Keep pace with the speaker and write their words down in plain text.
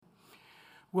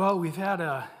Well, we've had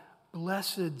a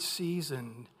blessed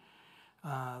season.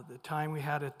 The time we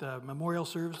had at the memorial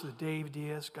service with Dave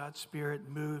Diaz, God's Spirit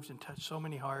moved and touched so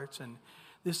many hearts. And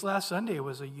this last Sunday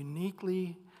was a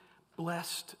uniquely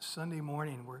blessed Sunday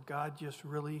morning where God just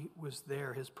really was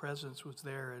there. His presence was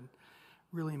there and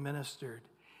really ministered.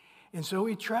 And so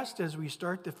we trust as we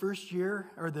start the first year,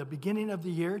 or the beginning of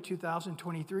the year,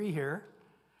 2023 here,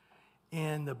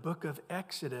 in the book of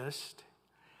Exodus,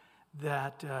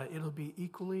 that it'll be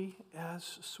equally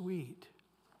as sweet.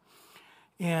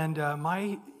 And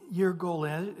my year goal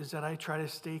is that I try to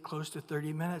stay close to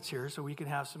 30 minutes here so we can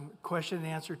have some question and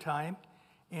answer time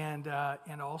and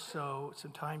also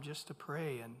some time just to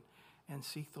pray and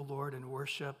seek the Lord in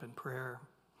worship and prayer.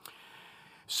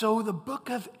 So the book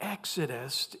of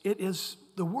Exodus, it is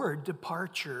the word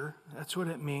departure. That's what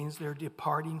it means. They're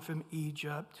departing from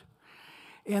Egypt.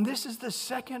 And this is the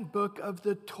second book of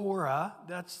the Torah.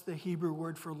 That's the Hebrew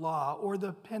word for law, or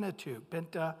the Pentateuch.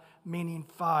 Penta meaning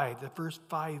five, the first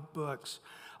 5 books.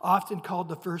 Often called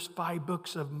the first 5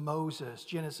 books of Moses: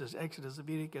 Genesis, Exodus,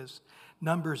 Leviticus,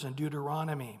 Numbers, and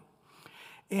Deuteronomy.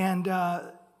 And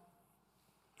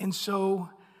so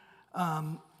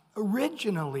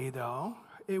originally, though,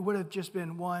 it would have just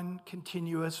been one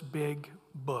continuous big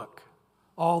book.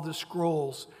 All the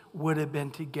scrolls would have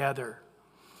been together.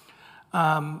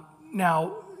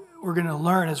 Now, we're going to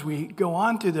learn as we go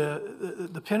on to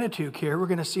the Pentateuch here, we're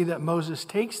going to see that Moses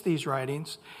takes these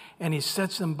writings and he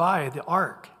sets them by the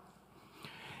ark.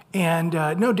 And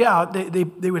no doubt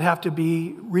they would have to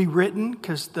be rewritten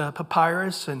because the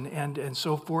papyrus and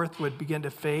so forth would begin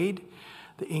to fade,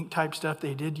 the ink type stuff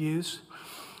they did use.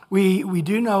 We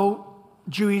do know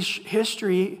Jewish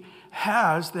history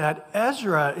has that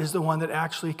Ezra is the one that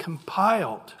actually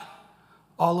compiled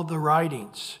all of the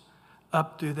writings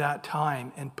up through that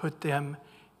time and put them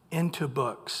into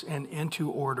books and into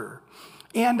order.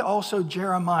 And also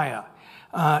Jeremiah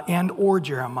or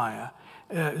Jeremiah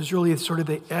is really sort of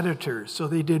the editors. So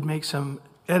they did make some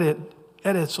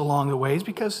edits along the ways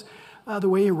because the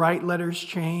way you write letters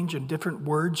change and different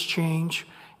words change.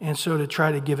 And so to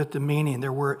try to give it the meaning,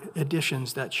 there were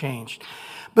additions that changed.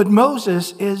 But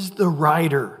Moses is the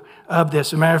writer of this.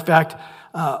 As a matter of fact,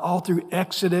 all through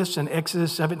Exodus and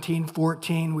Exodus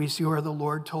 17:14, we see where the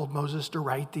Lord told Moses to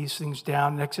write these things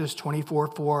down. In Exodus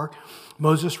 24:4,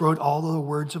 Moses wrote all of the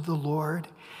words of the Lord.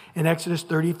 In Exodus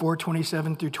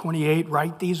 34:27 through 28,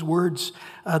 write these words,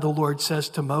 the Lord says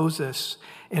to Moses,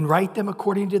 and write them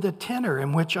according to the tenor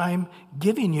in which I'm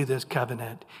giving you this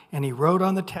covenant. And he wrote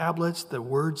on the tablets the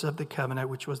words of the covenant,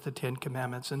 which was the 10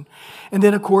 Commandments. And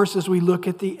then, of course, as we look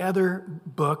at the other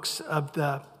books of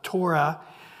the Torah,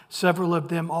 several of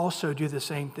them also do the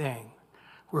same thing,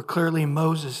 where clearly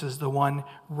Moses is the one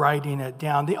writing it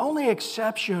down. The only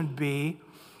exception would be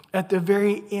at the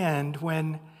very end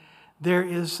when there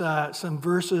is some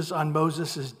verses on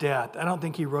Moses' death. I don't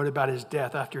think he wrote about his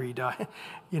death after he died.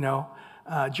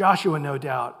 Joshua, no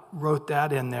doubt, wrote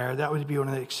that in there. That would be one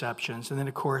of the exceptions. And then,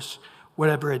 of course,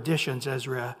 whatever additions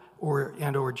Ezra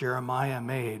or Jeremiah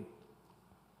made.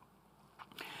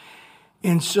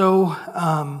 And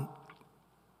so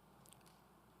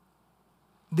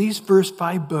these first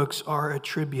 5 books are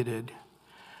attributed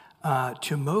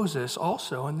to Moses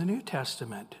also in the New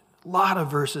Testament. A lot of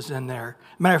verses in there.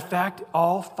 Matter of fact,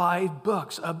 all 5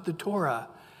 books of the Torah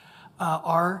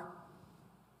are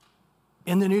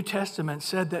in the New Testament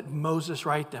said that Moses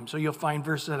wrote them. So you'll find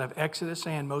verses out of Exodus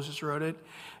saying Moses wrote it.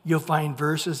 You'll find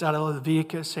verses out of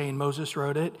Leviticus saying Moses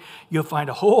wrote it. You'll find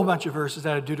a whole bunch of verses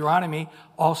out of Deuteronomy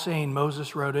all saying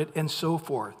Moses wrote it, and so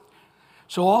forth.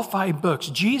 So all 5 books.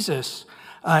 Jesus,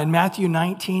 in Matthew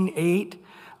 19:8,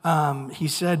 he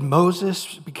said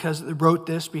Moses wrote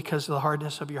this because of the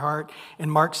hardness of your heart. In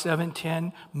Mark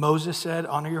 7:10, Moses said,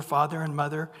 honor your father and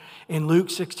mother. In Luke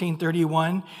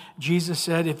 16:31, Jesus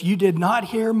said, if you did not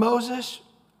hear Moses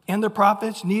and the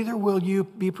prophets, neither will you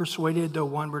be persuaded though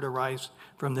one were to rise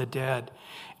from the dead.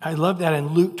 I love that in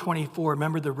Luke 24.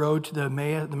 Remember the road to the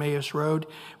Emmaus road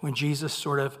when Jesus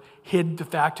sort of hid the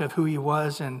fact of who he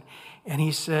was, and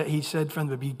he said from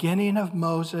the beginning of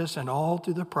Moses and all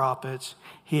through the prophets,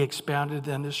 he expounded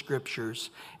them the scriptures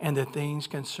and the things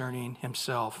concerning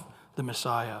himself, the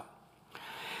Messiah.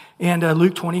 And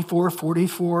Luke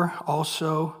 24:44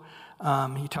 also,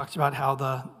 he talks about how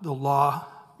the law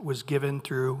was given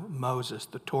through Moses.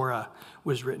 The Torah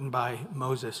was written by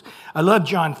Moses. I love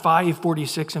John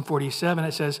 5:46 and 47.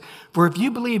 It says, for if you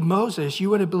believe Moses,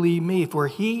 you would have believed me, for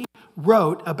he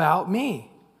wrote about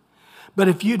me. But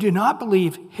if you do not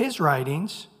believe his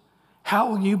writings, how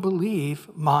will you believe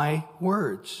my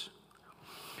words?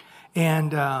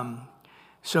 And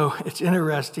So it's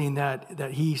interesting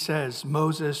that he says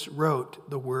Moses wrote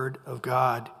the word of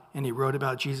God, and he wrote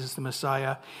about Jesus the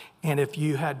Messiah. And if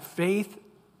you had faith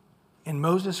in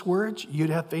Moses' words, you'd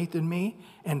have faith in me,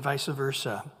 and vice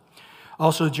versa.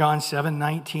 Also John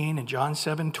 7:19 and John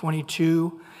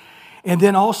 7:22. And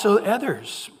then also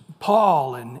others,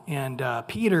 Paul and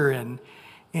Peter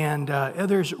and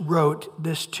others wrote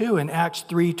this too in Acts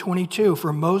 3:22.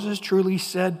 For Moses truly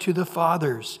said to the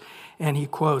fathers, and he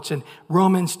quotes in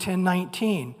Romans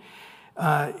 10:19,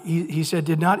 he said,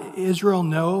 did not Israel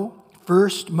know?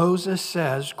 First Moses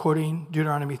says, quoting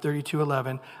Deuteronomy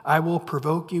 32:11, I will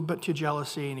provoke you but to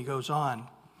jealousy, and he goes on.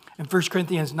 In 1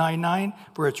 Corinthians 9:9,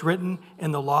 for it's written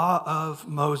in the law of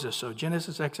Moses. So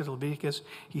Genesis, Exodus, Leviticus,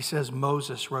 he says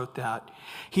Moses wrote that.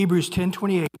 Hebrews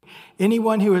 10:28,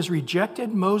 anyone who has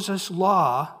rejected Moses'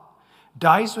 law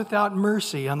dies without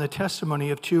mercy on the testimony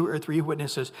of 2 or 3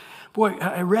 witnesses. Boy,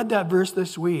 I read that verse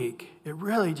this week. It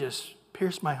really just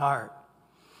pierced my heart.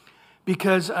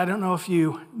 Because I don't know if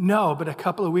you know, but a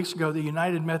couple of weeks ago, the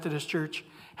United Methodist Church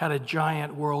had a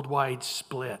giant worldwide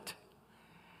split.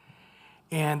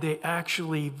 And they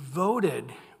actually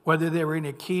voted whether they were going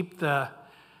to keep the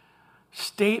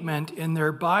statement in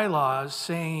their bylaws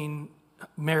saying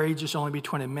marriage is only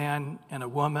between a man and a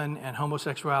woman, and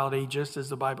homosexuality, just as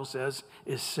the Bible says,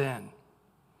 is sin.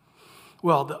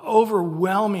 Well, the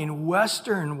overwhelming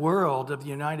Western world of the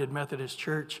United Methodist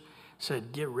Church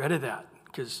said, get rid of that,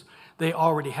 because they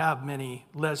already have many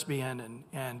lesbian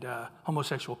and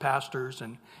homosexual pastors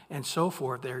and so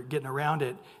forth. They're getting around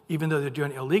it. Even though they're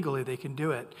doing it illegally, they can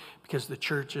do it because the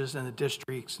churches and the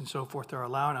districts and so forth are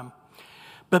allowing them.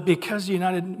 But because the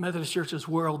United Methodist Church is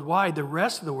worldwide, the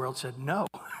rest of the world said no.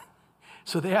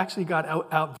 So they actually got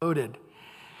outvoted.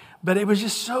 But it was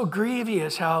just so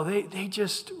grievous how they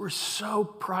just were so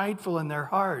prideful in their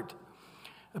heart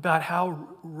about how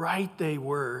right they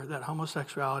were, that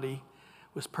homosexuality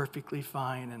was perfectly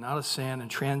fine and not a sin,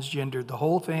 and transgendered. The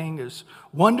whole thing is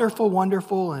wonderful,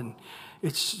 wonderful, and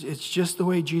it's just the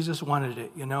way Jesus wanted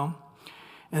it, you know?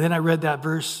 And then I read that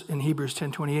verse in Hebrews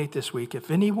 10:28 this week.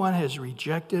 If anyone has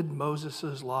rejected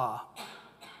Moses' law,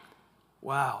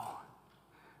 wow,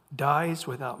 dies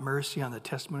without mercy on the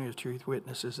testimony of truth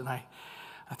witnesses. And I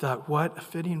thought, what a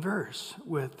fitting verse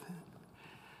with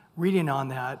reading on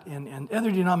that, and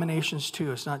other denominations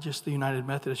too. It's not just the United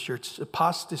Methodist Church.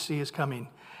 Apostasy is coming.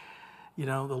 You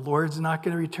know, the Lord's not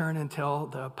going to return until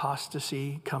the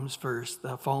apostasy comes first,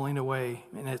 the falling away,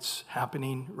 and it's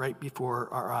happening right before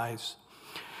our eyes.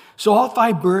 So all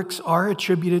 5 books are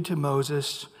attributed to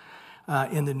Moses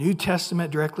in the New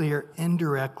Testament, directly or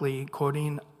indirectly,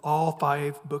 quoting all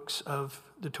 5 books of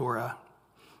the Torah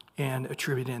and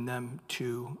attributing them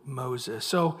to Moses.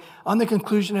 So on the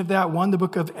conclusion of that, 1, the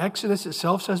book of Exodus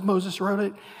itself says Moses wrote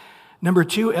it. Number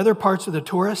 2, other parts of the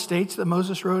Torah states that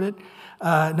Moses wrote it.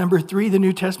 Number 3, the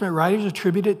New Testament writers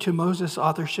attribute it to Moses'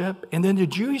 authorship. And then the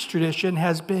Jewish tradition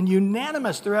has been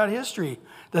unanimous throughout history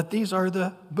that these are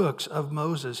the books of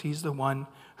Moses. He's the one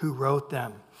who wrote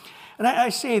them. And I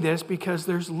say this because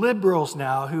there's liberals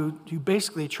now who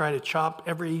basically try to chop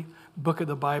every book of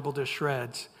the Bible to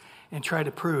shreds and try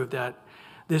to prove that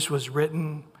this was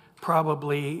written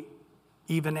probably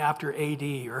even after AD,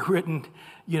 or written,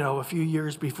 you know, a few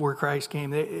years before Christ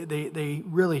came. They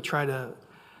really try to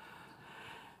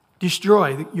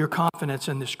destroy your confidence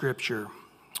in the Scripture.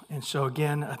 And so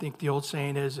again, I think the old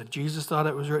saying is, if Jesus thought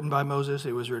it was written by Moses,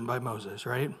 it was written by Moses,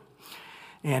 right?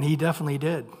 And he definitely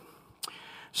did.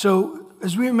 So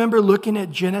as we remember looking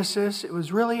at Genesis, it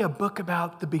was really a book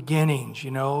about the beginnings,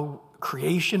 you know,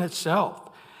 creation itself.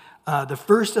 The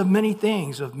first of many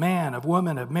things, of man, of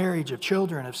woman, of marriage, of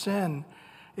children, of sin,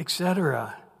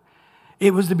 etc.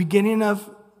 It was the beginning of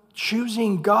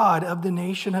choosing God of the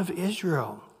nation of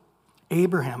Israel.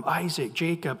 Abraham, Isaac,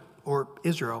 Jacob, or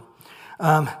Israel.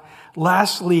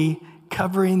 Lastly,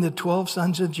 covering the 12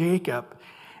 sons of Jacob.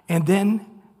 And then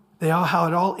how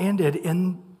it all ended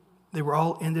they were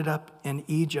all ended up in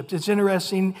Egypt. It's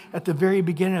interesting, at the very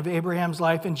beginning of Abraham's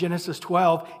life in Genesis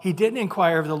 12, he didn't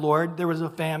inquire of the Lord. There was a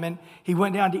famine. He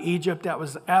went down to Egypt. That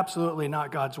was absolutely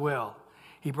not God's will.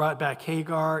 He brought back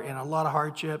Hagar and a lot of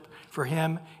hardship for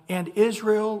him and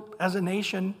Israel as a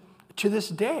nation to this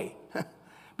day.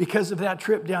 Because of that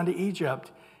trip down to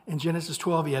Egypt in Genesis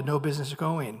 12, he had no business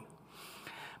going.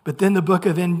 But then the book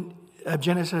of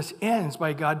Genesis ends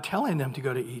by God telling them to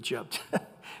go to Egypt.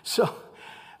 So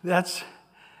that's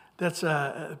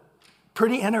a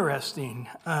pretty interesting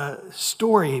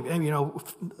story. And, you know,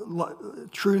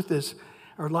 truth is,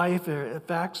 or life, or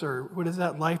facts, or what is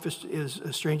that? Life is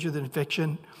stranger than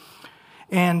fiction.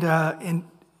 And of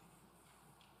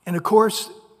course,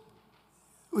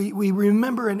 we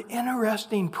remember an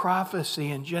interesting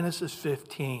prophecy in Genesis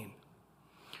 15.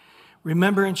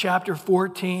 Remember in chapter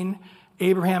 14,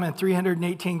 Abraham and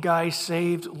 318 guys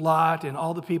saved Lot and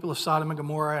all the people of Sodom and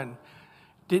Gomorrah and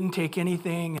didn't take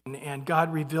anything. And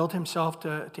God revealed himself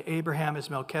to Abraham as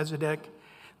Melchizedek,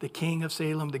 the king of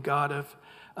Salem, the God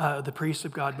of the priest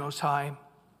of God Most High.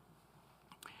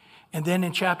 And then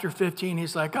in chapter 15,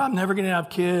 he's like, I'm never going to have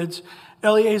kids.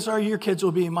 Eleazar, your kids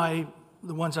will be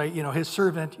his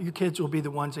servant. Your kids will be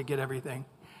the ones that get everything.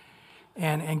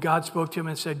 And God spoke to him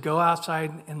and said, go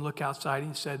outside and look outside.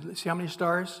 He said, see how many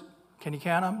stars? Can you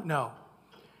count them? No.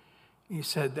 He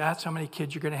said, that's how many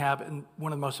kids you're going to have. And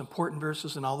one of the most important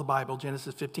verses in all the Bible,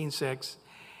 Genesis 15:6.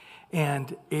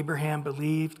 And Abraham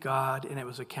believed God, and it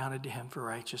was accounted to him for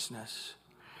righteousness.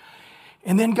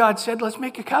 And then God said, let's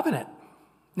make a covenant.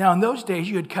 Now, in those days,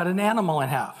 you would cut an animal in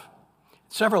half.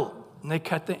 Several. And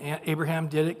Abraham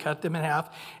did it, cut them in half.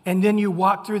 And then you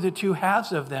walk through the two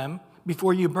halves of them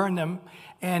before you burn them.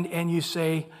 And you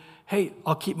say, hey,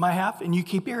 I'll keep my half, and you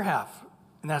keep your half.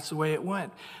 And that's the way it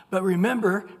went. But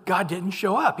remember, God didn't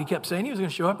show up. He kept saying he was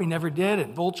going to show up. He never did.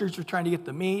 And vultures were trying to get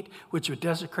the meat, which would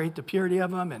desecrate the purity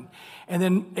of them. And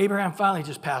then Abraham finally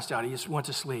just passed out. He just went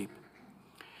to sleep.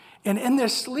 And in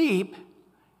this sleep,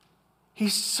 he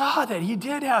saw that he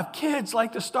did have kids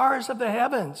like the stars of the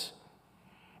heavens.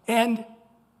 And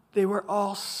they were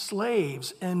all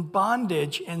slaves in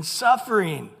bondage and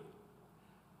suffering.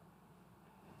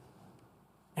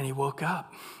 And he woke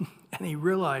up and he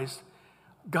realized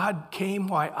God came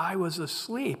while I was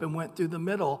asleep and went through the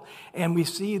middle. And we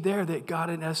see there that God,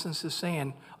 in essence, is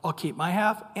saying, I'll keep my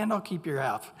half and I'll keep your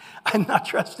half. I'm not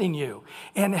trusting you.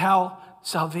 And how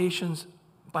salvation's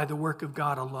by the work of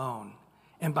God alone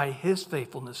and by his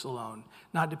faithfulness alone,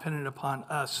 not dependent upon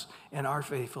us and our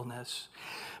faithfulness.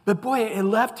 But boy, it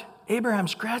left Abraham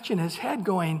scratching his head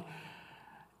going,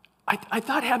 I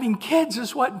thought having kids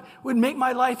is what would make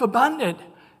my life abundant.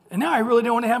 And now I really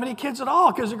don't want to have any kids at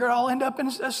all because they're going to all end up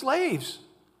as slaves.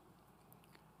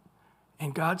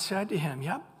 And God said to him,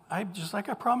 yep, just like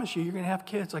I promised you, you're going to have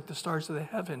kids like the stars of the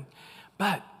heaven.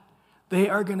 But they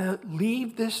are going to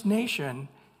leave this nation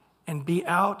and be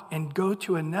out and go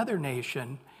to another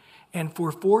nation. And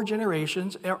for 4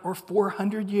 generations or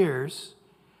 400 years,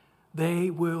 they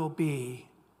will be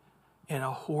in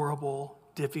a horrible,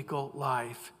 difficult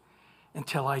life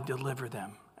until I deliver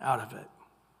them out of it.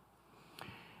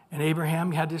 And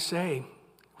Abraham had to say,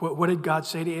 what did God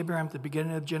say to Abraham at the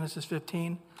beginning of Genesis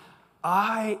 15?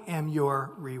 I am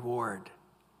your reward.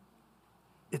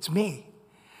 It's me.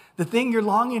 The thing you're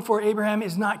longing for, Abraham,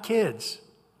 is not kids.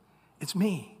 It's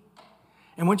me.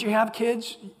 And once you have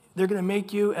kids, they're going to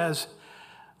make you as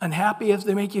unhappy as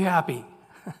they make you happy.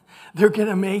 They're going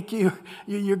to make you,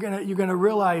 you're going to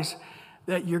realize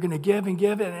that you're going to give,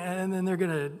 and then they're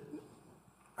going to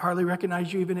hardly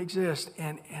recognize you even exist.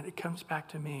 And it comes back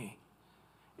to me.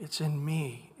 It's in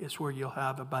me. It's where you'll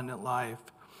have abundant life.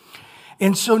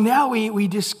 And so now we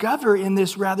discover in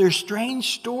this rather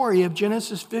strange story of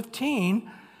Genesis 15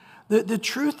 the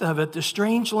truth of it. The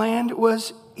strange land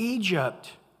was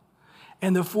Egypt.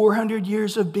 And the 400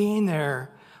 years of being there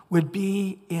would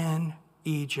be in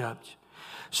Egypt.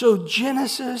 So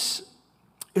Genesis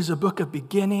is a book of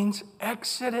beginnings.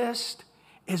 Exodus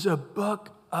is a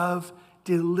book of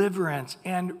deliverance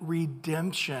and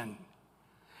redemption.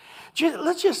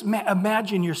 Let's just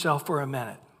imagine yourself for a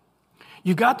minute.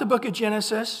 You got the book of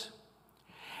Genesis,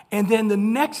 and then the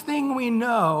next thing we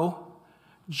know,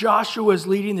 Joshua is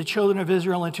leading the children of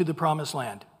Israel into the promised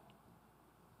land.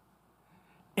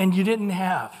 And you didn't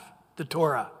have the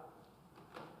Torah.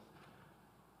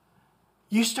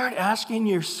 You start asking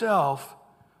yourself,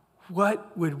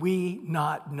 what would we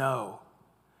not know?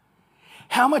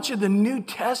 How much of the New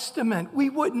Testament we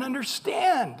wouldn't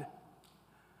understand?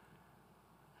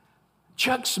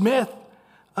 Chuck Smith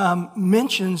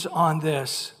mentions on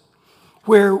this,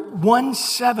 where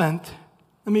 1/7,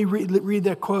 let me read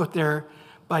that quote there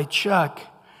by Chuck.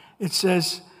 It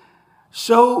says,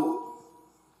 so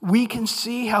we can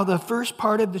see how the first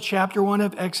part of the chapter 1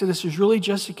 of Exodus is really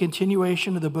just a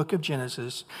continuation of the book of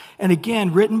Genesis. And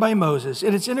again, written by Moses.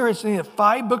 And it's interesting that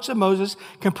 5 books of Moses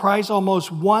comprise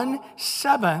almost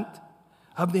 1/7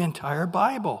 of the entire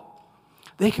Bible.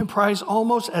 They comprise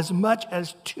almost as much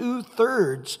as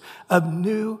 2/3 of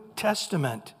New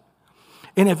Testament.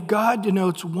 And if God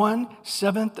denotes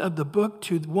 1/7 of the book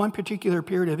to one particular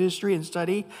period of history and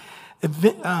study,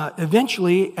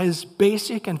 eventually as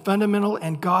basic and fundamental,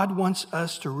 and God wants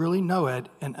us to really know it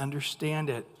and understand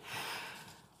it.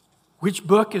 Which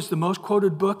book is the most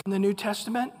quoted book in the New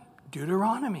Testament?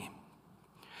 Deuteronomy.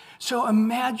 So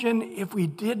imagine if we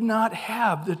did not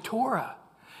have the Torah.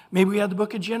 Maybe we had the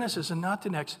book of Genesis and not the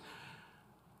next.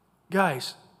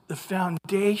 Guys, the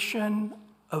foundation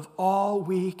of all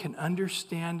we can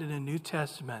understand in the New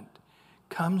Testament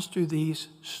comes through these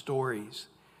stories,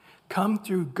 come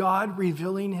through God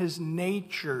revealing his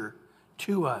nature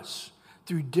to us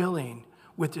through dealing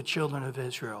with the children of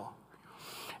Israel.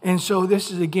 And so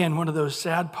this is, again, one of those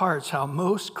sad parts, how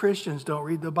most Christians don't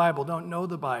read the Bible, don't know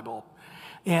the Bible.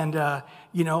 And,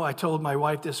 I told my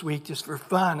wife this week, just for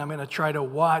fun, I'm going to try to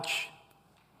watch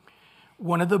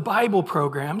one of the Bible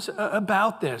programs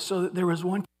about this. So there was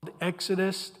one called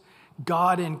Exodus,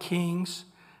 God and Kings.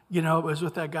 It was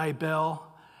with that guy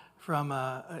Bell from,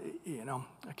 I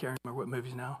can't remember what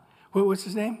movies now. What's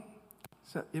his name?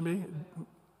 Is that anybody?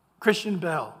 Christian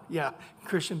Bell. Yeah,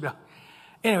 Christian Bell.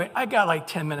 Anyway, I got like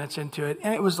 10 minutes into it,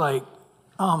 and it was like,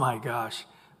 oh my gosh.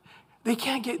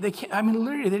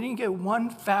 Literally, they didn't get one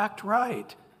fact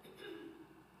right.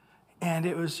 And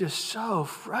it was just so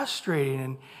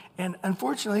frustrating. And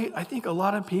unfortunately, I think a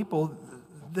lot of people,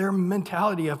 their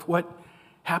mentality of what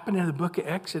happened in the book of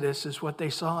Exodus is what they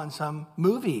saw in some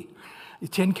movie, the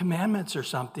Ten Commandments or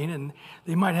something, and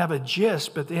they might have a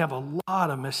gist, but they have a lot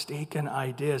of mistaken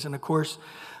ideas. And of course,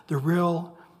 the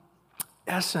real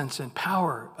essence and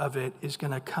power of it is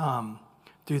going to come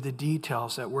through the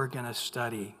details that we're going to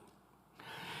study.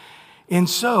 And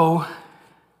so,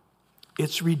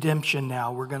 it's redemption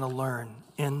now we're going to learn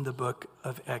in the book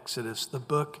of Exodus, the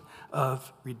book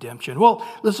of redemption. Well,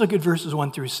 let's look at verses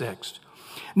 1 through 6.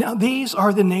 Now, these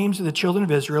are the names of the children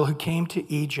of Israel who came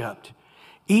to Egypt.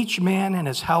 Each man and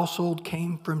his household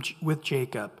came with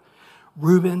Jacob.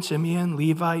 Reuben, Simeon,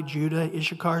 Levi, Judah,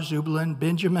 Issachar, Zebulun,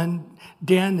 Benjamin,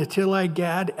 Dan, Naphtali,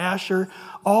 Gad, Asher,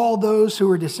 all those who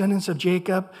were descendants of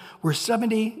Jacob were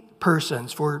 70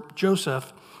 persons, for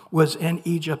Joseph was in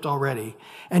Egypt already.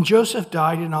 And Joseph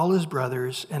died and all his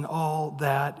brothers and all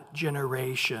that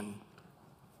generation.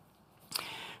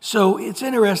 So it's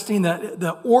interesting that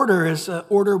the order is the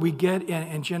order we get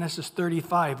in Genesis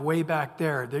 35, way back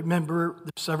there. Remember,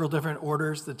 there's several different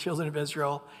orders the children of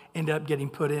Israel end up getting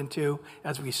put into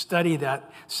as we study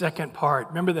that second part.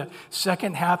 Remember, the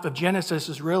second half of Genesis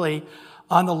is really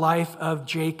on the life of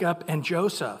Jacob and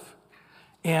Joseph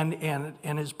and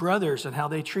his brothers and how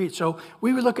they treat. So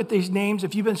we would look at these names.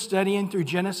 If you've been studying through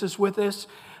Genesis with us,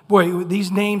 boy, these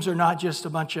names are not just a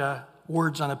bunch of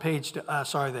words on a page to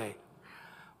us, are they?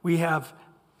 We have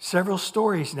several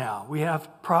stories now. We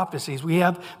have prophecies. We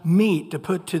have meat to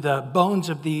put to the bones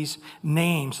of these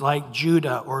names like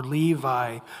Judah or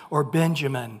Levi or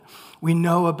Benjamin. We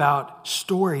know about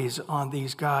stories on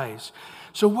these guys.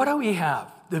 So what do we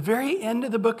have? The very end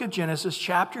of the book of Genesis,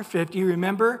 chapter 50,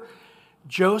 remember,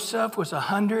 Joseph was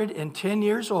 110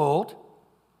 years old,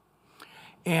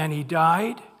 and he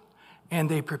died, and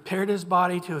they prepared his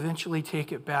body to eventually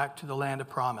take it back to the land of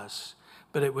promise.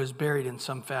 But it was buried in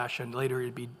some fashion.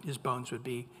 Later, his bones would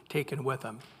be taken with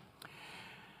him.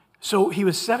 So he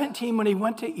was 17 when he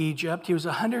went to Egypt. He was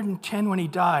 110 when he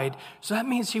died. So that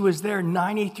means he was there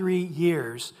 93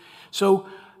 years. So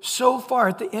far,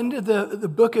 at the end of the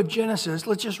book of Genesis,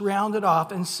 let's just round it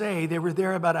off and say they were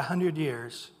there about 100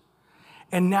 years.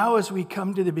 And now as we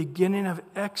come to the beginning of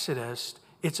Exodus,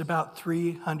 it's about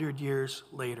 300 years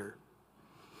later.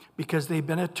 Because they've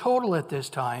been a total at this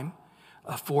time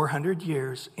of 400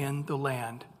 years in the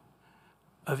land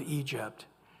of Egypt,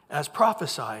 as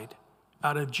prophesied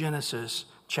out of Genesis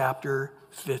chapter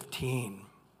 15.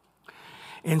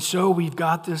 And so we've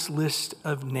got this list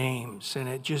of names, and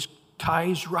it just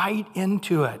ties right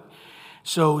into it.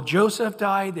 So Joseph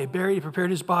died, they buried, prepared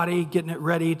his body, getting it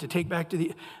ready to take back to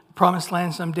the promised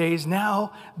land some days.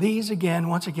 Now, these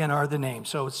once again, are the names.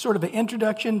 So it's sort of an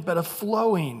introduction, but a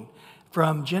flowing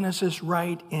from Genesis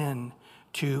right in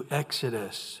to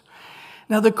Exodus.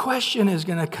 Now the question is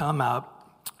going to come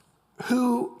up,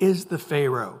 who is the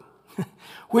Pharaoh?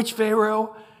 Which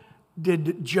Pharaoh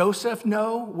did Joseph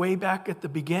know way back at the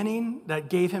beginning that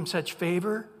gave him such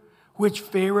favor? Which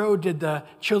Pharaoh did the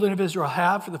children of Israel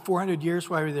have for the 400 years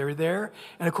while they were there?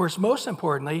 And of course, most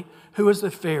importantly, who is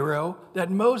the Pharaoh that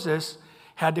Moses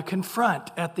had to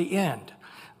confront at the end?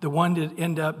 The one that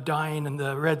ended up dying in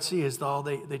the Red Sea is all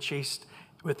they chased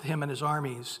with him and his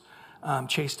armies.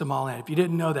 Chased them all in. If you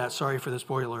didn't know that, sorry for the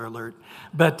spoiler alert.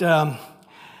 But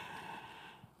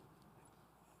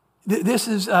this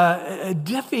is a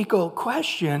difficult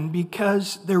question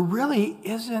because there really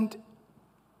isn't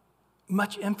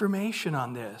much information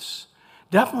on this.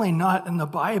 Definitely not in the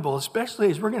Bible, especially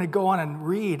as we're going to go on and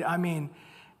read. I mean,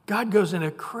 God goes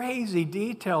into crazy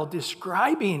detail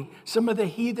describing some of the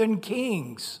heathen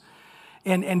kings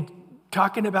and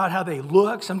talking about how they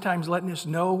look, sometimes letting us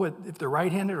know if they're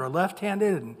right-handed or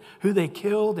left-handed and who they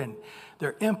killed and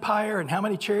their empire and how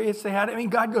many chariots they had. I mean,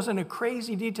 God goes into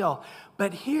crazy detail.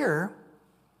 But here,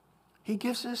 he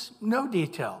gives us no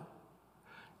detail.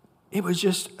 It was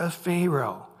just a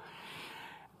Pharaoh.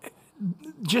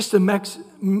 Just to mix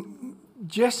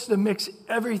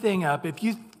everything up, if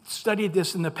you studied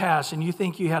this in the past and you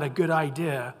think you had a good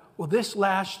idea, well, this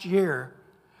last year,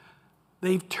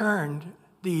 they've turned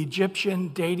the Egyptian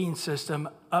dating system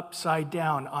upside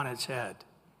down on its head.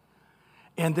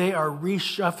 And they are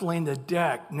reshuffling the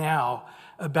deck now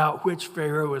about which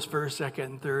Pharaoh was first, second,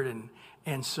 and third,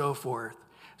 and so forth.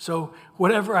 So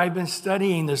whatever I've been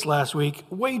studying this last week,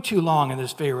 way too long in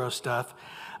this Pharaoh stuff,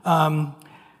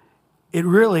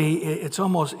 it's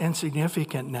almost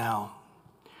insignificant now.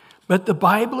 But the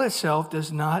Bible itself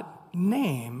does not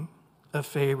name a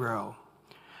Pharaoh.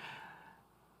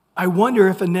 I wonder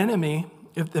if an enemy,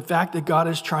 if the fact that God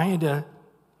is trying to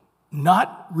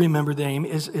not remember the name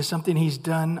is something he's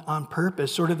done on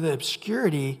purpose. Sort of the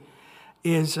obscurity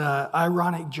is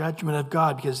ironic judgment of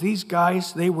God, because these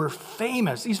guys, they were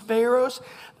famous. These pharaohs,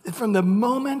 from the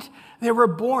moment they were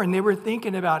born, they were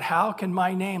thinking about how can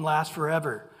my name last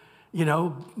forever? You know,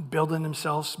 building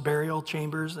themselves burial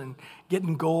chambers and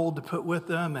getting gold to put with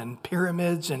them and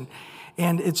pyramids. And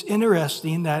it's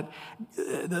interesting that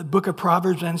the book of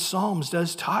Proverbs and Psalms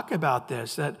does talk about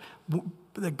this, that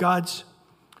God's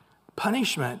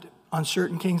punishment on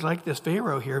certain kings like this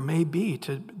Pharaoh here may be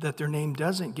that their name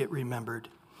doesn't get remembered.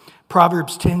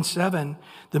 Proverbs 10:7,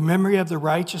 the memory of the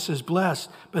righteous is blessed,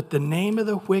 but the name of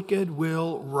the wicked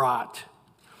will rot.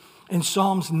 In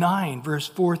Psalms 9, verse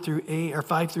 5 through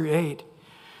 8,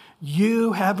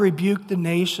 you have rebuked the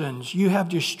nations, you have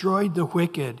destroyed the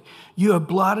wicked, you have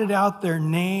blotted out their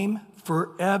name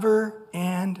forever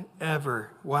and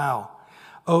ever. Wow.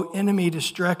 O enemy,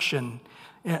 destruction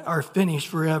are finished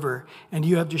forever, and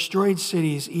you have destroyed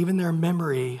cities, even their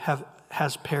memory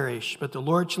has perished. But the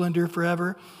Lord shall endure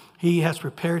forever. He has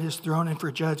prepared his throne and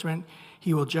for judgment.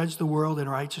 He will judge the world in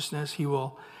righteousness. He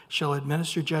shall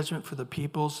administer judgment for the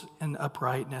peoples in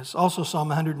uprightness. Also Psalm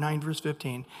 109, verse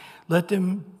 15. Let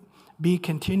them be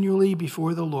continually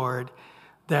before the Lord,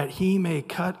 that he may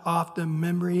cut off the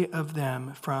memory of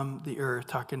them from the earth,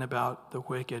 talking about the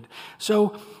wicked.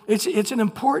 So it's an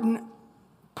important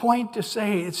point to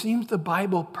say, it seems the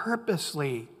Bible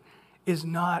purposely is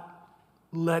not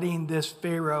letting this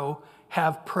Pharaoh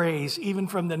have praise, even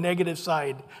from the negative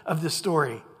side of the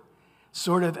story,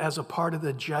 sort of as a part of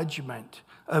the judgment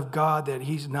of God that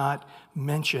he's not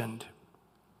mentioned.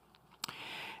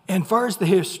 And as far as the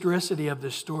historicity of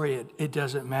the story, it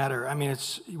doesn't matter. I mean,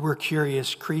 we're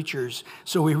curious creatures,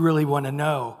 so we really want to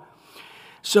know.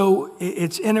 So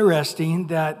it's interesting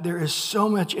that there is so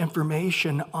much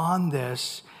information on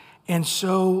this and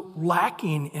so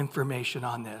lacking information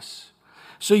on this.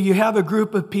 So you have a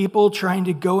group of people trying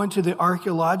to go into the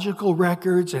archaeological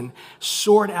records and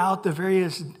sort out the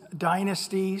various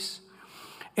dynasties,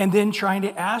 and then trying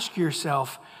to ask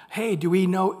yourself, hey, do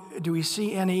we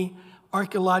see any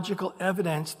archaeological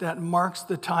evidence that marks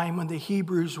the time when the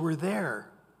Hebrews were there?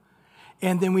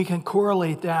 And then we can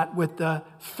correlate that with the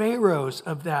pharaohs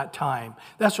of that time.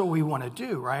 That's what we want to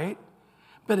do, right?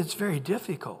 But it's very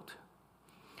difficult.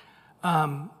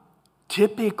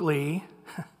 Typically,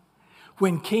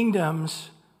 when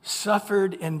kingdoms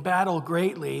suffered in battle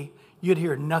greatly, you'd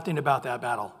hear nothing about that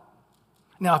battle.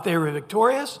 Now, if they were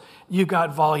victorious, you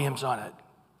got volumes on it.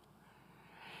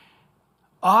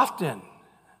 Often,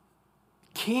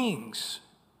 kings,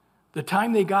 the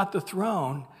time they got the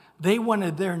throne, they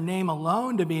wanted their name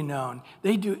alone to be known.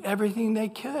 They do everything they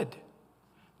could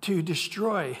to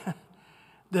destroy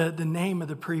the name of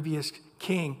the previous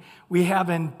king. We have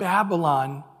in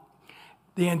Babylon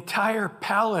the entire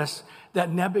palace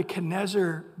that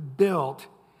Nebuchadnezzar built,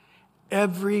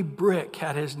 every brick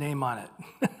had his name on it.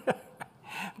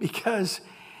 Because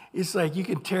it's like you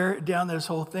can tear down this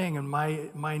whole thing and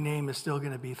my name is still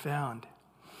going to be found.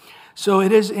 So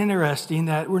it is interesting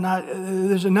that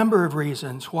there's a number of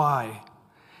reasons why.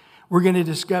 We're going to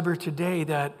discover today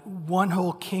that one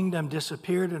whole kingdom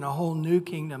disappeared and a whole new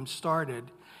kingdom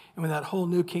started. And when that whole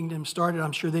new kingdom started,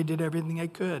 I'm sure they did everything they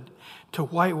could to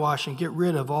whitewash and get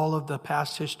rid of all of the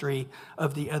past history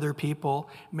of the other people,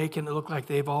 making it look like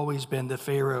they've always been the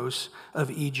pharaohs of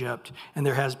Egypt, and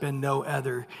there has been no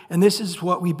other. And this is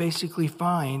what we basically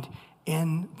find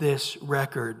in this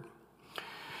record.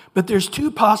 But there's two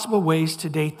possible ways to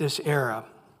date this era.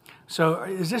 So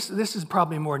this is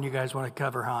probably more than you guys want to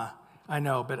cover, huh? I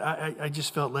know, but I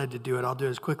just felt led to do it. I'll do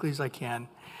it as quickly as I can.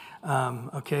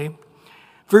 Okay?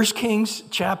 1 Kings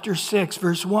chapter 6,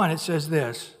 verse 1, it says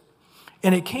this.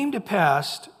 And it came to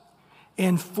pass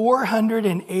in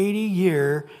 480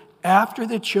 years after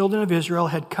the children of Israel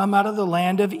had come out of the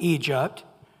land of Egypt,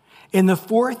 in the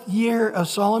 4th year of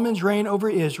Solomon's reign over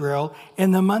Israel,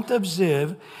 in the month of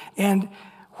Ziv, and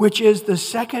which is the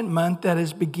 2nd month that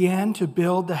is began to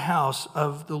build the house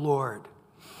of the Lord.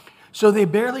 So they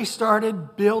barely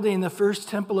started building the first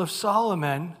temple of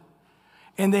Solomon,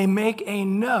 and they make a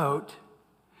note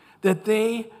that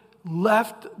they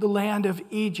left the land of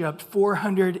Egypt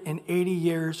 480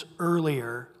 years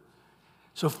earlier.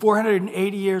 So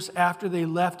 480 years after they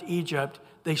left Egypt,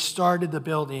 they started the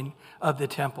building of the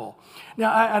temple.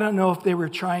 Now, I don't know if they were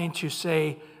trying to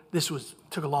say this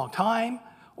took a long time,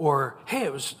 or, hey,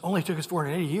 only took us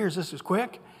 480 years, this is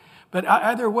quick. But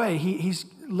either way, he's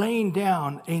laying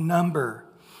down a number.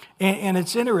 And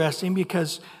it's interesting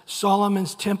because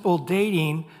Solomon's temple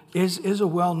dating is a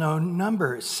well-known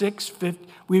number.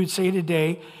 We would say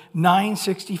today,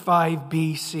 965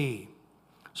 BC.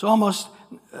 So almost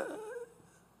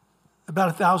about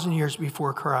 1,000 years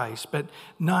before Christ, but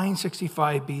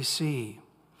 965 BC.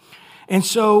 And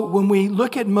so when we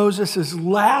look at Moses'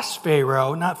 last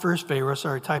Pharaoh, not first Pharaoh,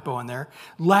 sorry, typo in there,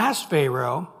 last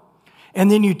Pharaoh, and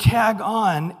then you tag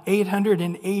on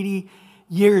 880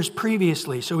 years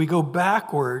previously, so we go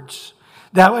backwards,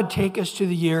 that would take us to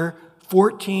the year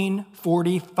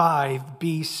 1445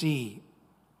 BC.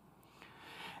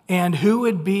 And who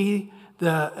would be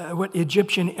what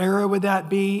Egyptian era would that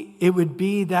be? It would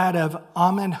be that of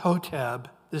Amenhotep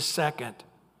II.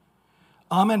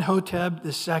 Amenhotep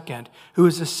II, who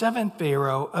was the 7th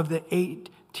Pharaoh of the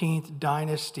 18th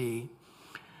dynasty.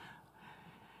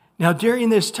 Now, during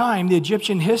this time, the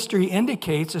Egyptian history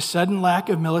indicates a sudden lack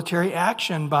of military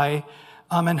action by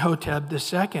Amenhotep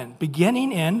II,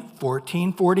 beginning in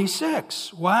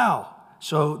 1446. Wow.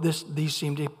 So these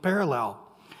seem to parallel.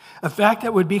 A fact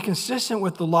that would be consistent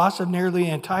with the loss of nearly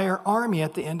an entire army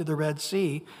at the end of the Red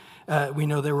Sea. We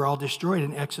know they were all destroyed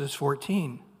in Exodus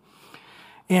 14.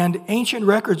 And ancient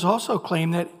records also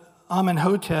claim that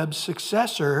Amenhotep's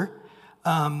successor,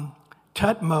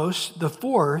 Thutmose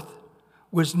IV,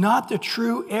 was not the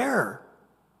true heir,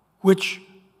 which,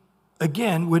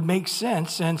 again, would make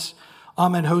sense since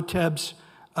Amenhotep's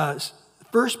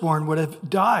firstborn would have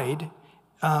died.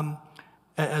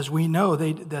 As we know,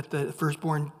 that the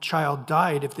firstborn child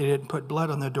died if they didn't put blood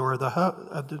on the door of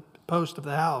the post of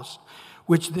the house,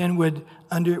 which then would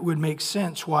make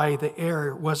sense why the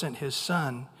heir wasn't his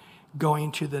son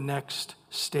going to the next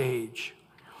stage.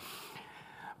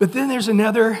 But then there's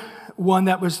another one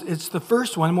it's the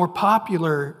first one, a more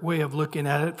popular way of looking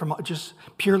at it from just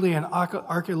purely an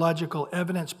archaeological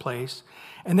evidence place,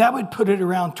 and that would put it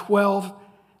around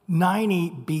 1290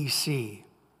 BC.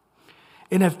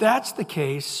 And if that's the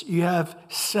case, you have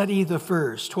Seti I,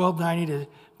 1290 to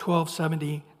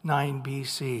 1279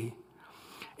 BC.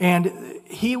 And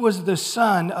he was the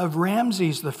son of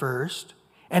Ramses I,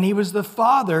 and he was the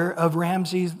father of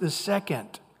Ramses II.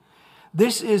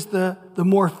 This is the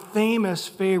more famous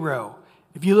Pharaoh.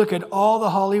 If you look at all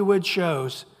the Hollywood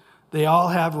shows, they all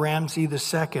have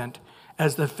Ramses II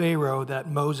as the Pharaoh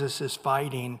that Moses is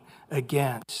fighting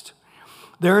against.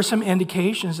 There are some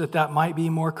indications that might be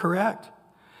more correct.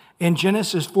 In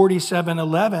Genesis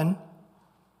 47:11,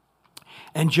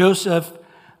 and Joseph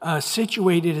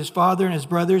situated his father and his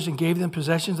brothers and gave them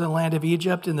possessions in the land of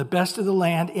Egypt and the best of the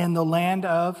land in the land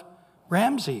of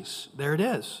Ramses. There it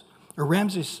is. Or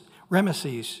Ramses.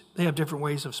 They have different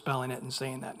ways of spelling it and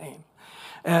saying that name.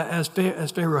 As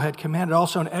Pharaoh had commanded.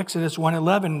 Also in Exodus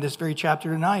 1:11, this very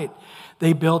chapter tonight,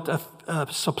 they built a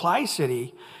supply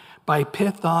city by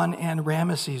Pithon and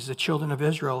Ramesses. The children of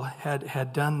Israel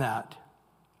had done that.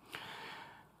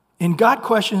 In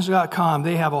GodQuestions.com,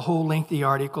 they have a whole lengthy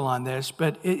article on this,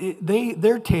 but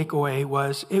their takeaway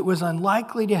was it was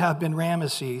unlikely to have been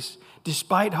Ramesses,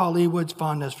 despite Hollywood's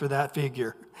fondness for that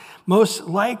figure. Most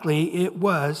likely it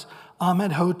was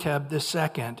Amenhotep II,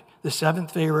 the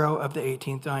 7th Pharaoh of the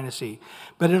 18th dynasty.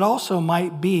 But it also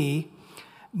might be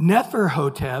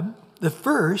Neferhotep, the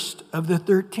first of the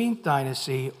 13th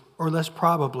dynasty, or less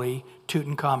probably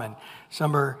Tutankhamun.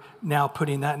 Some are now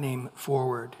putting that name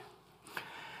forward.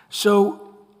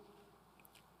 So,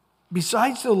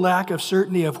 besides the lack of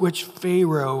certainty of which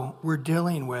Pharaoh we're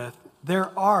dealing with,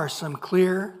 there are some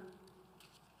clear,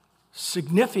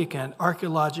 significant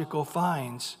archaeological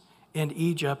finds in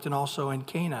Egypt and also in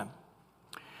Canaan.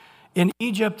 In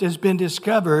Egypt has been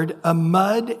discovered a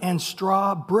mud and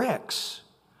straw bricks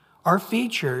are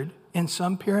featured in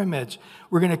some pyramids.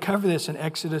 We're going to cover this in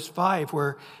Exodus 5,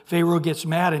 where Pharaoh gets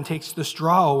mad and takes the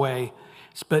straw away,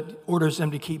 but orders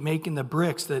them to keep making the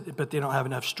bricks, but they don't have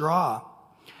enough straw.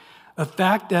 a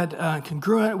fact that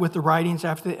congruent with the writings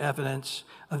after the evidence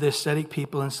of the ascetic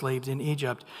people enslaved in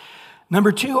Egypt.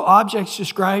 Number 2, objects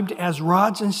described as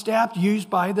rods and staffs used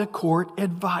by the court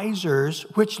advisors,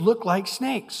 which look like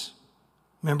snakes.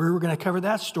 Remember, we're going to cover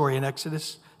that story in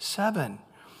Exodus 7,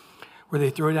 where they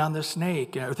throw down the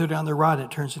snake, or throw down the rod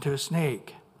and it turns into a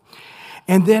snake.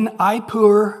 And then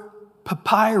Ippur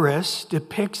papyrus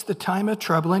depicts the time of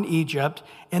trouble in Egypt,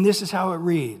 and this is how it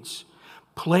reads.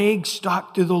 Plague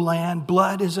stalked through the land,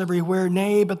 blood is everywhere,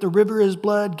 nay, but the river is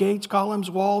blood, gates, columns,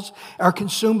 walls are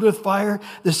consumed with fire.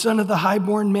 The son of the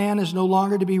highborn man is no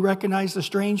longer to be recognized. The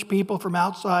strange people from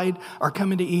outside are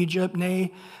coming to Egypt,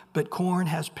 nay, but corn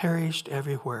has perished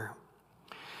everywhere.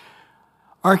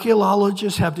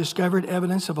 Archaeologists have discovered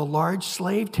evidence of a large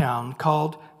slave town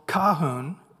called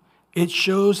Kahun. It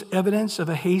shows evidence of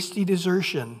a hasty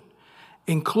desertion,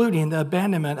 including the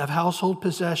abandonment of household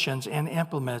possessions and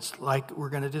implements, like we're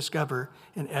going to discover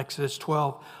in Exodus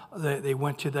 12. They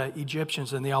went to the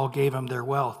Egyptians and they all gave them their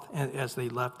wealth as they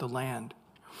left the land.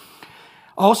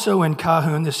 Also in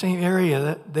Kahun, the same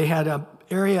area, they had an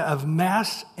area of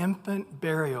mass infant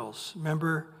burials.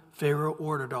 Remember, Pharaoh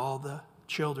ordered all the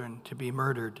children to be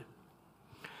murdered.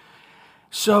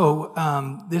 So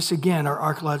this again are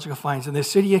archaeological finds. In the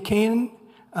city of Canaan,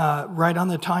 right on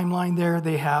the timeline there,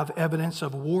 they have evidence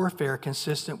of warfare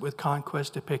consistent with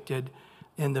conquest depicted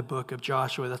in the book of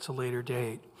Joshua. That's a later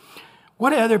date.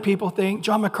 What do other people think?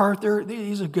 John MacArthur,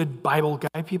 he's a good Bible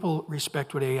guy. People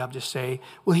respect what I have to say.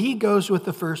 Well, he goes with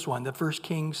the first one, the 1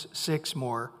 Kings 6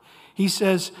 more. He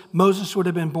says Moses would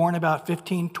have been born about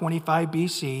 1525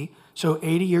 BC, so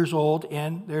 80 years old,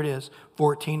 and there it is,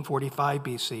 1445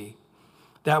 BC.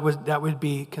 That would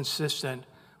be consistent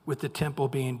with the temple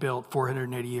being built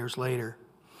 480 years later.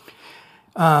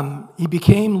 He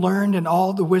became learned in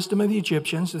all the wisdom of the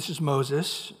Egyptians. This is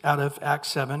Moses out of Acts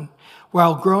 7.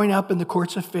 While growing up in the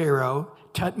courts of Pharaoh,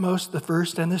 Thutmose the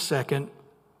first and the second,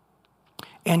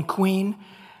 and Queen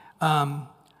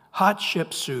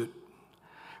Hatshepsut.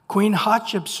 Queen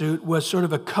Hatshepsut was sort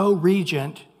of a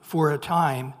co-regent for a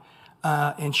time,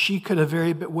 and she could have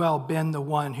very well been the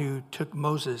one who took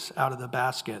Moses out of the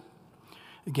basket.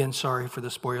 Again, sorry for the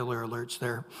spoiler alerts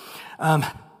there.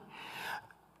 But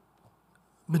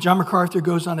John MacArthur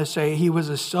goes on to say he was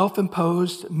a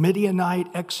self-imposed Midianite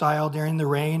exile during the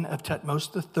reign of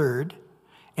Thutmose III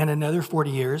and another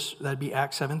 40 years, that'd be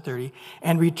Acts 7:30,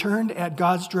 and returned at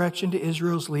God's direction to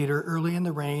Israel's leader early in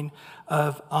the reign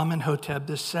of Amenhotep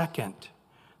II,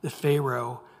 the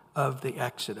Pharaoh of the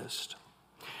Exodus.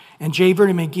 And J.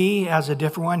 Vernon McGee has a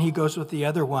different one. He goes with the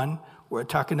other one. We're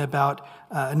talking about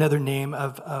another name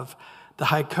of the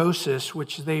Hycosis,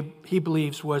 which he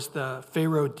believes was the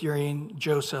Pharaoh during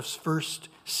Joseph's first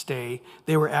stay.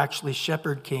 They were actually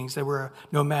shepherd kings. They were a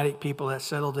nomadic people that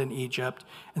settled in Egypt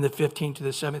in the 15th to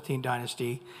the 17th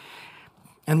dynasty,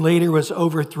 and later was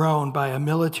overthrown by a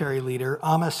military leader,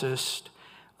 Amasis,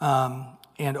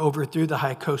 and overthrew the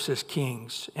Hycosis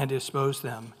kings and disposed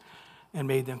them and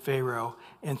made them Pharaoh.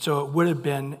 And so it would have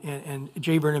been, and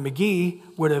J. Vernon McGee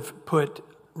would have put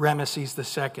Ramesses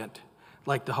II,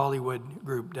 like the Hollywood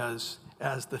group does,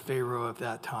 as the Pharaoh of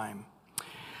that time.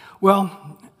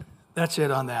 Well, that's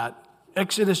it on that.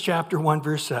 Exodus chapter 1,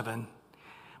 verse 7.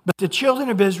 But the children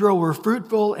of Israel were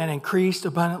fruitful and increased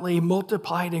abundantly,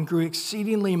 multiplied and grew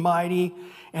exceedingly mighty,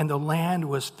 and the land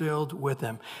was filled with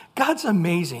them. God's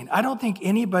amazing. I don't think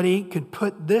anybody could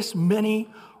put this many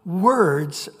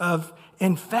words of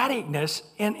emphaticness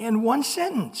in one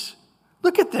sentence.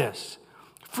 Look at this.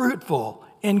 Fruitful,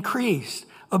 increased,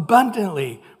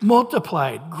 abundantly,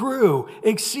 multiplied, grew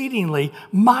exceedingly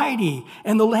mighty,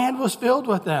 and the land was filled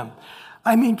with them.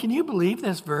 I mean, can you believe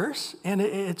this verse? And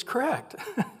it's correct.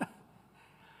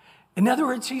 In other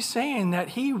words, he's saying that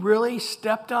he really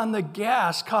stepped on the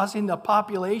gas, causing the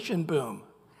population boom.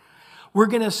 We're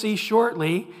going to see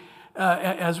shortly,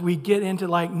 as we get into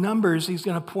like Numbers, he's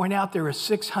going to point out there were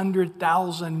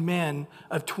 600,000 men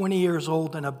of 20 years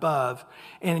old and above.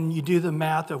 And you do the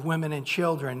math of women and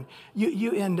children,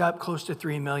 you end up close to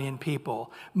 3 million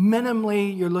people.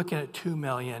 Minimally, you're looking at 2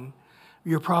 million.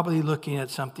 You're probably looking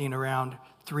at something around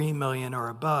 3 million or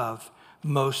above.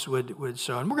 Most would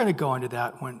so. And we're going to go into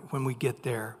that when we get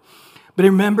there. But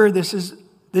remember, this is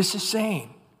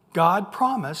saying God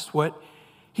promised what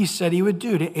he said he would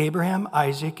do to Abraham,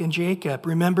 Isaac, and Jacob.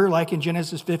 Remember, like in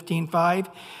Genesis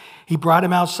 15:5, He brought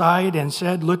him outside and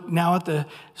said, look now at the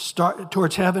star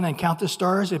towards heaven and count the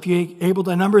stars. If you're able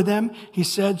to number them, he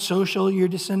said, so shall your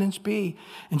descendants be.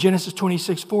 In Genesis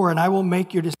 26:4, and I will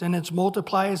make your descendants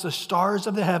multiply as the stars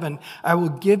of the heaven. I will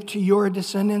give to your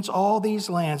descendants all these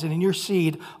lands, and in your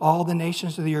seed all the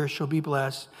nations of the earth shall be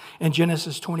blessed. In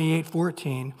Genesis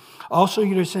 28:14, also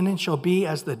your descendants shall be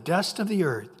as the dust of the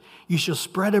earth. You shall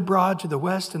spread abroad to the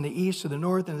west and the east, to the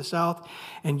north and the south,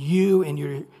 and you and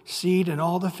your seed and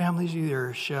all the families of the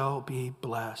earth shall be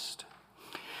blessed.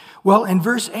 Well, in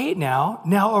verse 8 now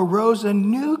arose a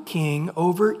new king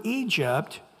over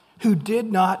Egypt who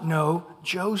did not know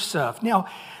Joseph. Now,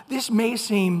 this may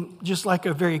seem just like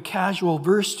a very casual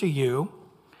verse to you,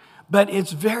 but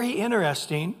it's very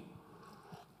interesting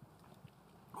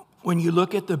when you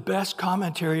look at the best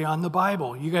commentary on the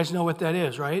Bible. You guys know what that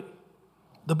is, right?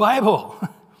 The Bible.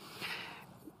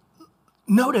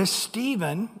 Notice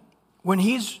Stephen, when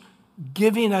he's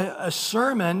giving a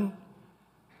sermon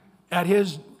at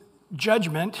his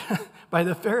judgment by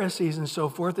the Pharisees and so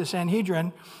forth, the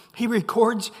Sanhedrin, he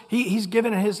records, he's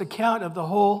given his account of the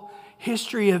whole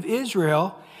history of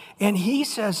Israel, and he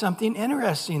says something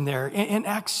interesting there. In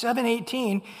Acts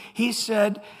 7:18, he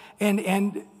said,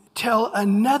 and till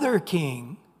another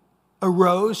king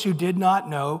arose who did not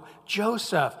know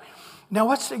Joseph. Now,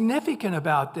 what's significant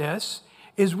about this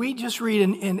is we just read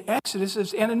in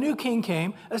Exodus, and a new king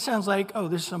came. That sounds like, oh,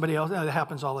 there's somebody else. That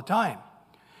happens all the time.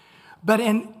 But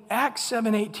in Acts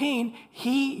 7:18,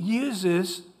 he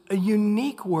uses a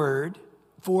unique word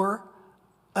for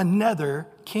another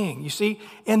king. You see,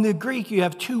 in the Greek, you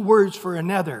have two words for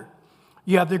another.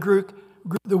 You have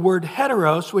the word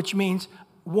heteros, which means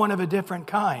one of a different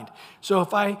kind. So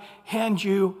if I hand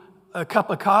you a cup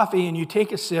of coffee and you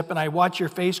take a sip and I watch your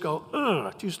face go,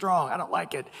 ugh, too strong, I don't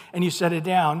like it, and you set it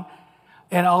down,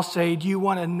 and I'll say, do you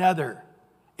want another?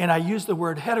 And I use the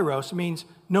word heteros, means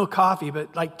no coffee,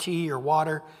 but like tea or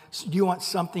water. So do you want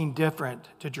something different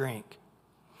to drink?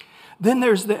 Then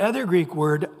there's the other Greek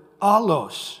word,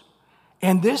 allos.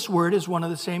 And this word is one of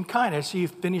the same kind. I see you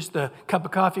finish the cup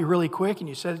of coffee really quick and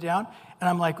you set it down, and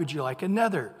I'm like, would you like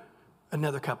another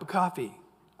cup of coffee?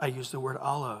 I use the word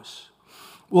allos.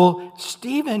 Well,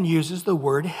 Stephen uses the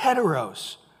word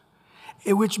heteros,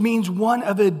 which means one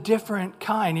of a different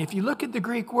kind. If you look at the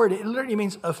Greek word, it literally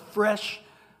means a fresh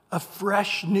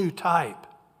new type,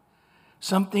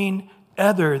 something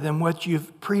other than what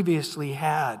you've previously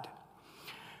had.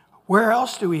 Where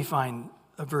else do we find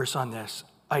a verse on this?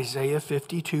 Isaiah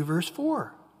 52, verse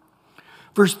 4.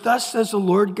 For thus says the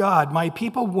Lord God, my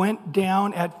people went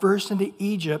down at first into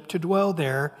Egypt to dwell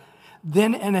there.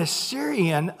 Then an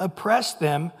Assyrian oppressed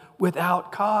them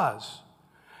without cause.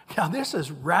 Now, this is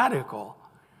radical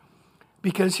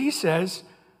because he says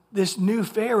this new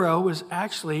Pharaoh was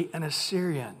actually an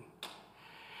Assyrian.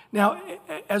 Now,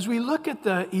 as we look at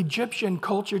the Egyptian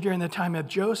culture during the time of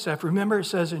Joseph, remember it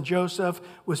says, and Joseph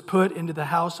was put into the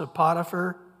house of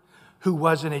Potiphar, who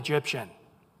was an Egyptian.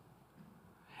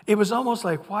 It was almost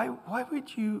like, why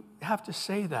would you have to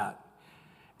say that?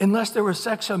 Unless there was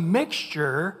such a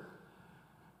mixture,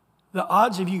 the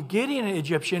odds of you getting an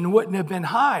Egyptian wouldn't have been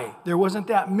high. There wasn't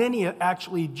that many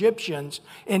actually Egyptians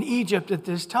in Egypt at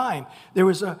this time. There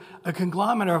was a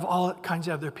conglomerate of all kinds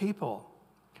of other people.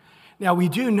 Now, we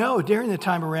do know during the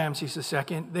time of Ramses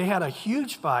II, they had a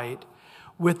huge fight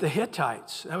with the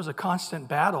Hittites. That was a constant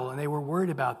battle, and they were worried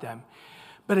about them.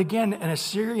 But again, an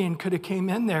Assyrian could have came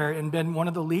in there and been one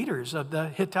of the leaders of the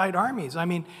Hittite armies. I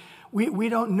mean, we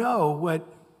don't know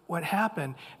what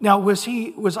happened. Now, was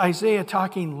Isaiah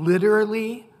talking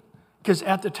literally? Because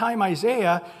at the time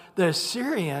Isaiah, the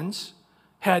Assyrians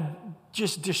had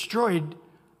just destroyed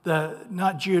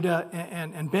not Judah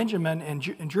and Benjamin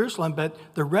and Jerusalem, but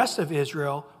the rest of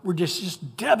Israel were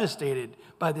just devastated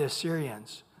by the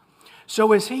Assyrians. So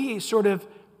was he sort of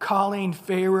calling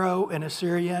Pharaoh an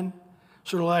Assyrian?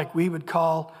 Sort of like we would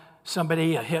call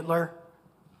somebody a Hitler?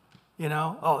 You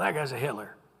know, oh, that guy's a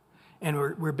Hitler. And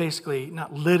we're basically,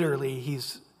 not literally,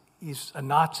 he's a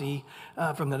Nazi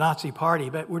from the Nazi party,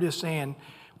 but we're just saying,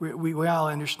 we all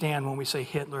understand when we say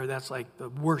Hitler, that's like the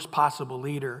worst possible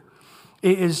leader.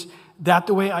 Is that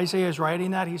the way Isaiah is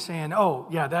writing that? He's saying, oh,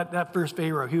 yeah, that first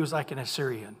Pharaoh, he was like an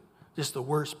Assyrian, just the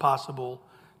worst possible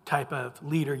type of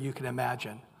leader you can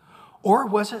imagine. Or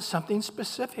was it something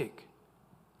specific?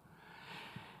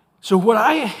 So what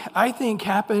I think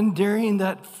happened during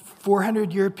that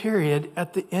 400-year period,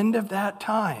 at the end of that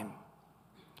time,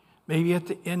 maybe at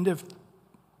the end of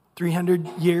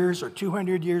 300 years or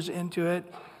 200 years into it,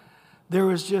 there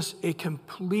was just a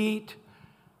complete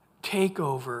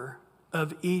takeover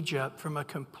of Egypt from a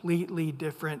completely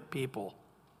different people.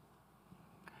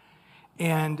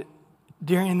 And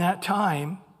during that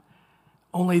time,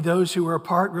 only those who were a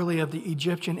part really of the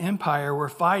Egyptian empire were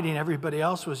fighting. Everybody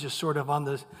else was just sort of on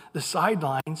the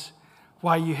sidelines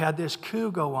while you had this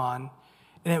coup go on.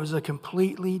 And it was a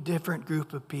completely different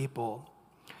group of people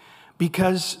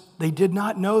because they did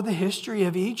not know the history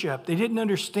of Egypt. They didn't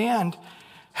understand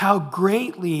how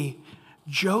greatly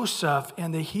Joseph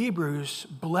and the Hebrews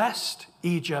blessed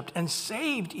Egypt and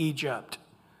saved Egypt.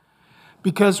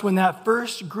 Because when that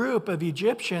first group of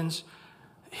Egyptians,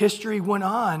 history went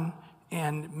on,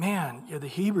 and man, the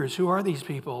Hebrews, who are these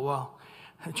people? Well,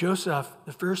 Joseph,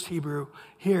 the first Hebrew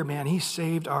here, man, he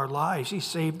saved our lives. He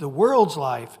saved the world's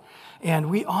life. And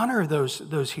we honor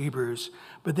those Hebrews.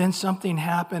 But then something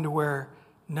happened where,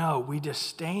 no, we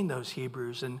disdain those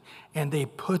Hebrews, and they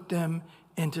put them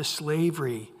into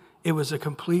slavery. It was a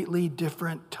completely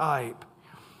different type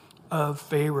of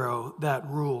Pharaoh that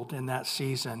ruled in that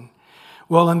season.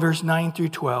 Well, in verse 9 through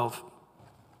 12,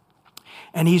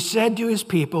 and he said to his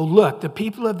people, look, the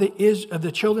people of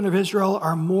the children of Israel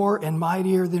are more and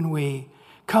mightier than we.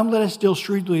 Come, let us deal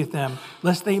shrewdly with them,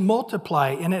 lest they multiply.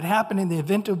 And it happened in the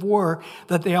event of war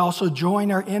that they also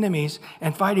join our enemies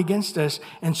and fight against us,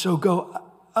 and so go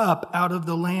up out of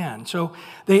the land. So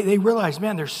they realized,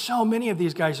 man, there's so many of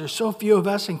these guys. There's so few of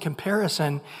us in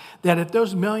comparison that if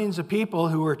those millions of people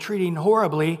who are treating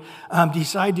horribly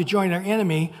decide to join our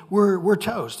enemy, we're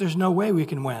toast. There's no way we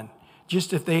can win.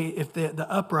 Just if the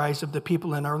uprise of the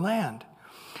people in our land.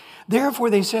 Therefore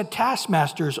they set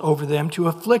taskmasters over them to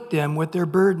afflict them with their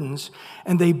burdens,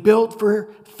 and they built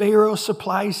for Pharaoh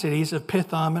supply cities of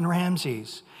Pithom and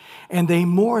Ramses. And the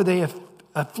more they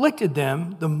afflicted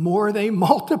them, the more they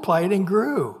multiplied and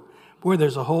grew. Boy,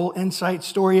 there's a whole insight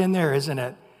story in there, isn't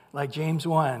it? Like James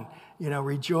 1,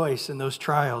 rejoice in those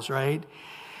trials, right?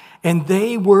 And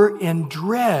they were in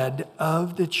dread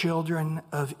of the children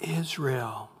of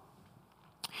Israel.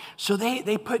 So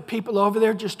they put people over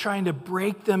there just trying to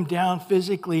break them down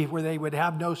physically where they would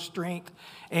have no strength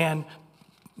and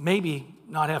maybe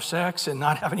not have sex and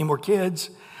not have any more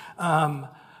kids,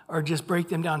 or just break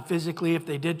them down physically. If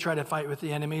they did try to fight with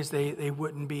the enemies, they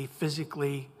wouldn't be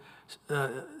physically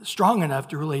strong enough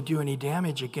to really do any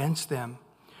damage against them.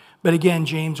 But again,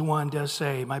 James 1 does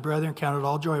say, my brethren, count it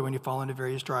all joy when you fall into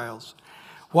various trials.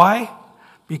 Why?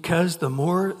 Because the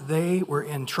more they were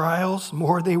in trials,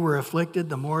 more they were afflicted,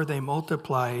 the more they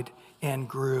multiplied and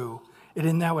grew.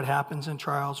 Isn't that what happens in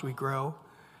trials? We grow.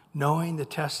 Knowing the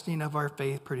testing of our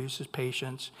faith produces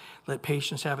patience. Let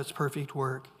patience have its perfect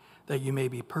work, that you may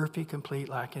be perfect, complete,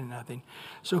 lacking nothing.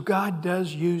 So God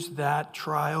does use that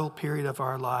trial period of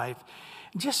our life.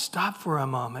 Just stop for a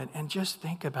moment and just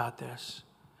think about this.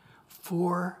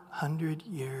 400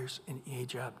 years in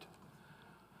Egypt.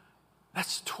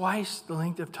 That's twice the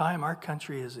length of time our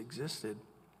country has existed.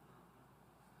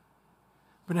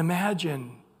 But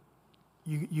imagine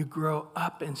you grow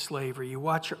up in slavery. You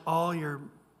watch all your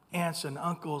aunts and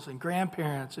uncles and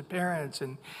grandparents and parents,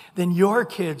 and then your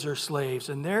kids are slaves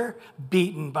and they're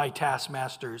beaten by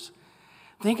taskmasters.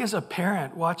 Think as a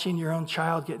parent watching your own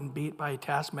child getting beat by a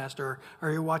taskmaster,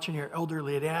 or you're watching your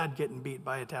elderly dad getting beat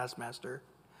by a taskmaster,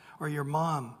 or your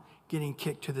mom getting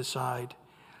kicked to the side.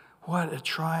 What a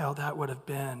trial that would have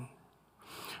been.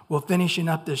 Well, finishing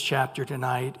up this chapter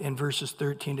tonight in verses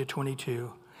 13 to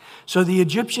 22. So the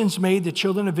Egyptians made the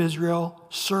children of Israel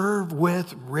serve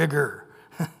with rigor.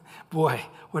 Boy,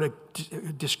 what a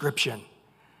description.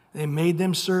 They made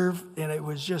them serve, and it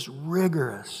was just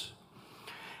rigorous.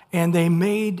 And they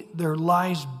made their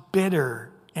lives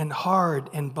bitter and hard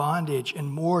in bondage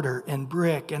and mortar and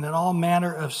brick and in all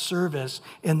manner of service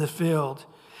in the field.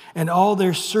 And all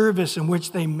their service in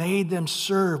which they made them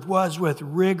serve was with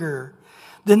rigor.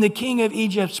 Then the king of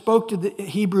Egypt spoke to the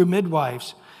Hebrew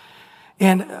midwives,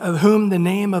 and of whom the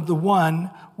name of the one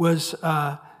was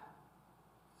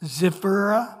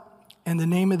Zipporah, and the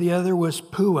name of the other was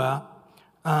Puah.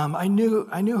 I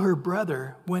knew her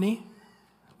brother, Winnie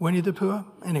the Pooh.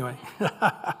 Anyway,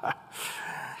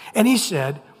 and he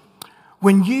said,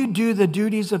 "When you do the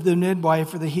duties of the midwife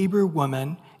for the Hebrew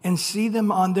woman and see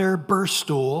them on their birth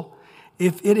stool,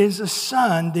 if it is a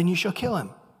son, then you shall kill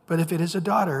him. But if it is a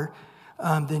daughter,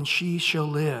 then she shall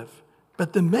live."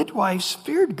 But the midwives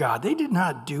feared God. They did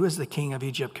not do as the king of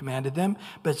Egypt commanded them,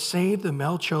 but saved the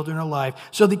male children alive.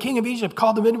 So the king of Egypt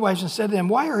called the midwives and said to them,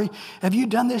 "Why have you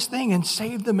done this thing and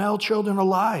saved the male children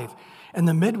alive?" And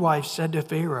the midwives said to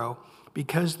Pharaoh,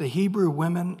 "Because the Hebrew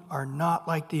women are not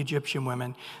like the Egyptian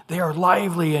women. They are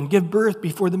lively and give birth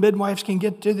before the midwives can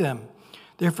get to them."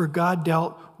 Therefore God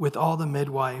dealt with all the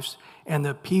midwives, and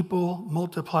the people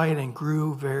multiplied and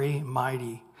grew very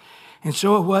mighty. And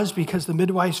so it was because the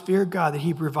midwives feared God that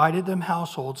he provided them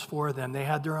households for them. They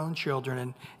had their own children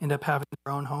and ended up having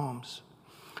their own homes.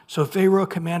 So Pharaoh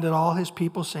commanded all his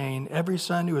people, saying, every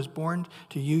son who is born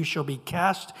to you shall be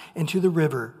cast into the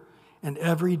river, and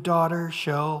every daughter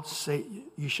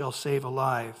you shall save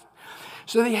alive.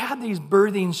 So they had these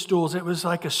birthing stools. It was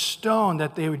like a stone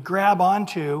that they would grab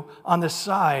onto on the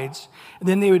sides, and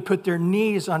then they would put their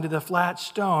knees onto the flat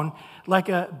stone like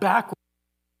a backward,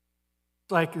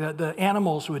 like the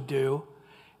animals would do,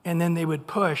 and then they would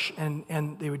push, and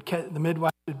the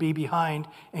midwife would be behind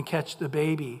and catch the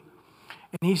baby.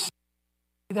 And he said,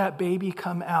 that baby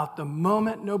come out. The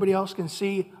moment nobody else can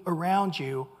see around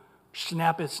you,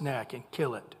 snap its neck and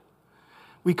kill it.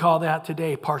 We call that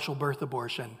today partial birth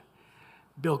abortion.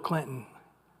 Bill Clinton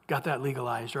got that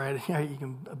legalized, right? You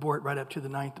can abort right up to the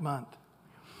 9th month.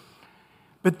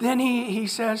 But then he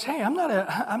says, hey, I'm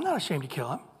not ashamed to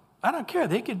kill him. I don't care.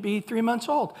 They could be 3 months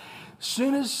old.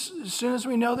 Soon as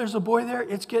we know there's a boy there,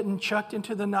 it's getting chucked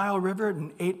into the Nile River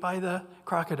and ate by the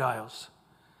crocodiles.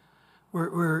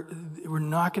 We're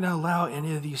not going to allow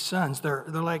any of these sons. They're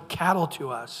like cattle to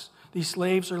us. These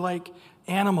slaves are like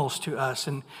animals to us,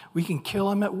 and we can kill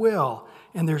them at will.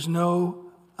 And there's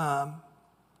no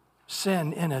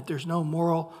sin in it. There's no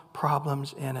moral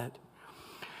problems in it.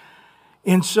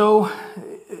 And so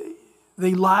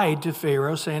they lied to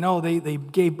Pharaoh, saying, oh, they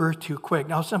gave birth too quick.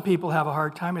 Now, some people have a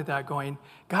hard time with that, going,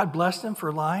 God bless them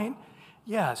for lying?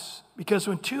 Yes, because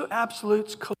when two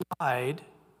absolutes collide,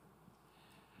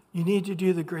 you need to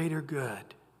do the greater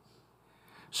good.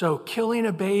 So killing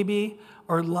a baby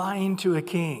or lying to a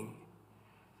king,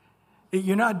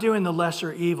 you're not doing the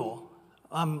lesser evil.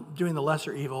 I'm doing the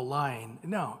lesser evil, lying.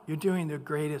 No, you're doing the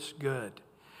greatest good.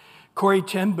 Corrie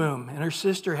ten Boom and her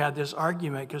sister had this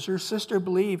argument because her sister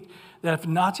believed that if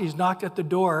Nazis knocked at the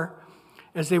door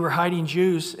as they were hiding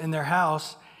Jews in their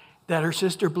house, that her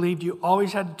sister believed you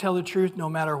always had to tell the truth no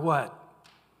matter what.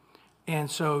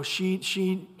 And so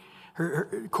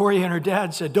Corrie and her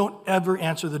dad said, don't ever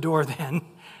answer the door then.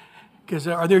 Because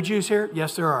are there Jews here?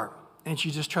 Yes, there are. And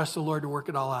she just trusts the Lord to work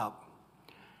it all out.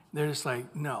 They're just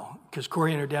like, no. Because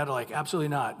Corrie and her dad are like, absolutely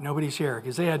not. Nobody's here.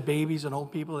 Because they had babies and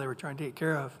old people they were trying to take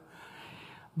care of.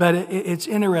 But it's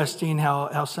interesting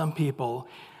how some people,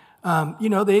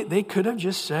 they could have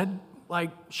just said,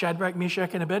 like Shadrach,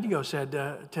 Meshach, and Abednego said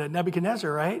to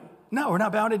Nebuchadnezzar, right? No, we're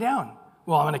not bowing it down.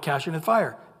 Well, I'm going to cast you into the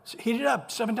fire. Heat it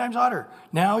up 7 times hotter.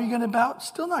 Now you're going to bow?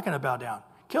 Still not going to bow down.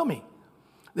 Kill me.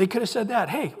 They could have said that.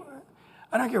 Hey,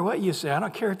 I don't care what you say. I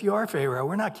don't care if you are Pharaoh.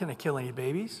 We're not going to kill any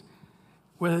babies.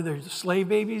 Whether they're slave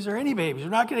babies or any babies.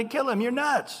 We're not going to kill them. You're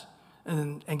nuts.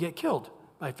 And get killed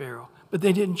by Pharaoh. But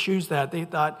they didn't choose that. They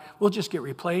thought, we'll just get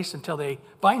replaced until they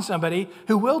find somebody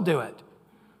who will do it.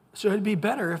 So it'd be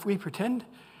better if we pretend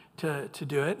to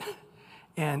do it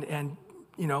and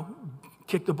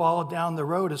kick the ball down the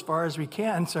road as far as we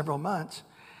can, several months,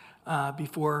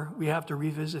 before we have to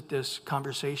revisit this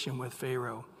conversation with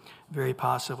Pharaoh, very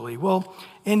possibly. Well,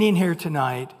 ending here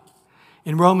tonight,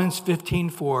 in Romans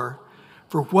 15:4,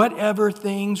 for whatever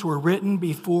things were written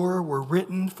before were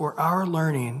written for our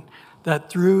learning, that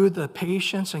through the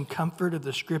patience and comfort of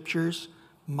the Scriptures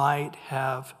might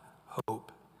have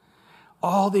hope.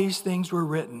 All these things were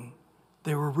written.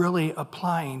 They were really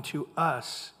applying to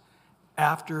us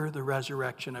after the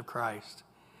resurrection of Christ.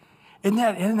 Isn't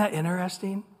that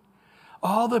interesting?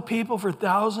 All the people for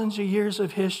thousands of years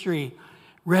of history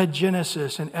read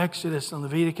Genesis and Exodus and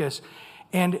Leviticus,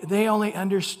 and they only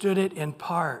understood it in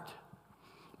part.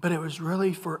 But it was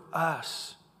really for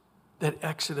us that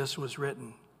Exodus was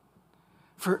written.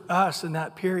 For us in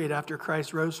that period after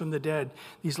Christ rose from the dead,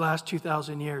 these last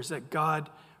 2,000 years, that God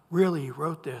really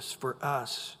wrote this for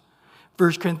us.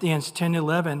 1 Corinthians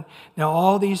 10:11, now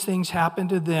all these things happened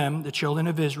to them, the children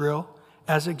of Israel,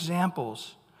 as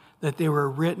examples, that they were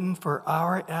written for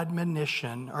our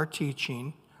admonition, our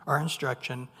teaching, our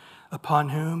instruction, upon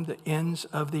whom the ends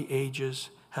of the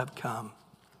ages have come.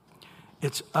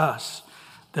 It's us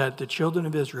that the children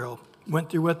of Israel went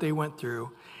through what they went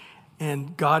through,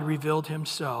 and God revealed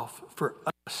himself for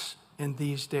us in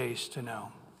these days to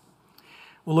know.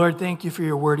 Well, Lord, thank you for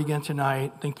your word again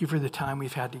tonight. Thank you for the time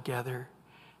we've had together.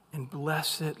 And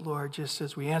bless it, Lord, just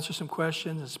as we answer some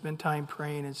questions and spend time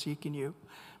praying and seeking you.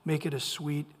 Make it a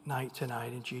sweet night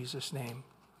tonight in Jesus' name.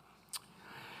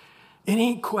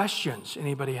 Any questions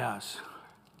anybody has?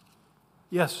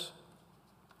 Yes?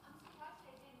 I'm surprised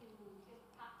they didn't just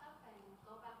pack up and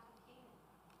go back to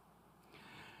Canaan.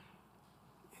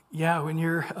 Yeah, when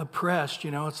you're oppressed,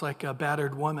 it's like a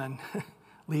battered woman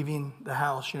leaving the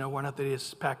house. Why not they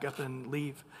just pack up and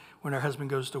leave when her husband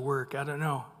goes to work? I don't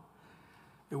know.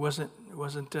 It wasn't.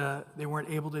 They weren't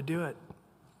able to do it.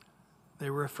 They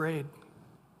were afraid.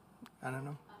 I don't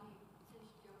know. Since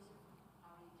Joseph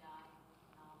already died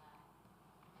and all that,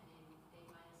 and then they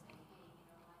might have said, hey, you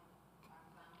know what, our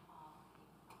grandpa came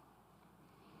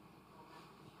go back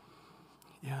to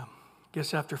Sheffield. Yeah.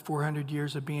 Guess after 400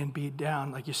 years of being beat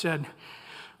down, like you said,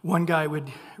 one guy would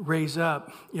raise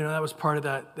up. You know, that was part of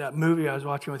that movie I was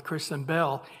watching with Kristen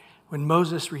Bell. When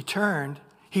Moses returned,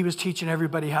 he was teaching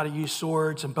everybody how to use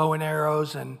swords and bow and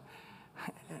arrows. And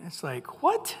it's like,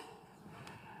 what?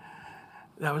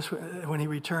 That was when he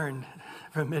returned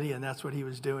from Midian. That's what he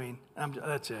was doing.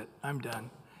 That's it. I'm done.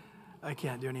 I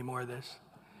can't do any more of this.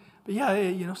 But yeah,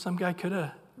 you know, some guy could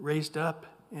have raised up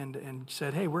and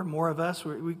said, hey, we're more of us.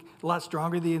 We're a lot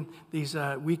stronger than these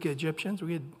weak Egyptians.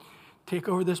 We could take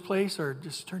over this place or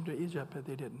just turn to Egypt, but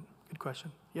they didn't. Good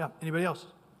question. Yeah. Anybody else?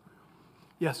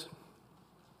 Yes.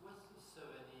 What's 70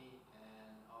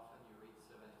 and often you read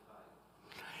 75?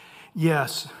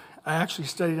 Yes. I actually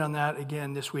studied on that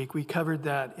again this week. We covered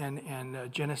that in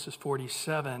Genesis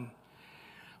 47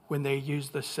 when they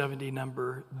used the 70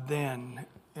 number then.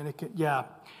 And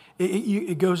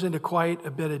it goes into quite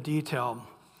a bit of detail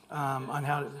on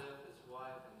how to. Joseph, his wife,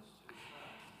 and his 2 sons.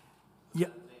 Yeah.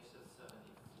 That makes it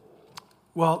 74.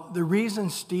 Well, the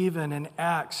reason Stephen in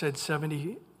Acts said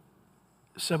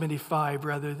 75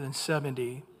 rather than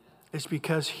 70 is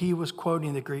because he was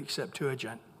quoting the Greek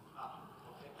Septuagint.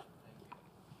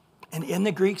 And in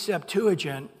the Greek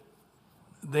Septuagint,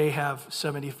 they have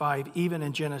 75, even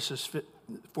in Genesis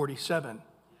 47,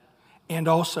 and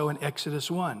also in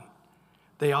Exodus 1.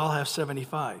 They all have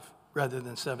 75 rather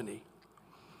than 70.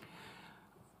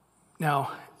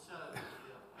 Now,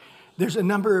 there's a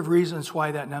number of reasons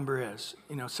why that number is.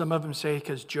 You know, some of them say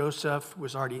because Joseph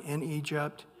was already in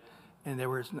Egypt and they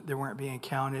weren't being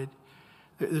counted.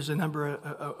 There's a number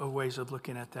of ways of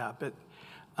looking at that. But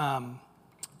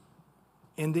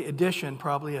in the addition,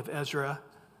 probably, of Ezra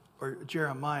or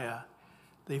Jeremiah,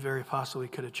 they very possibly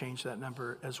could have changed that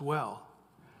number as well.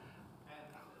 And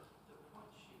the point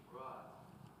she brought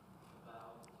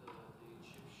about the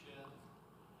Egyptian,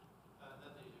 not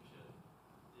the Egyptian,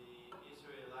 the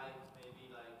Israelite maybe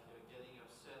like getting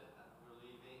upset and we're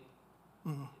leaving,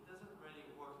 it doesn't really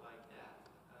work like that.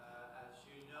 As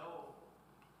you know,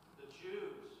 the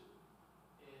Jews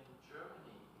in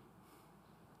Germany,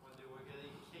 when they were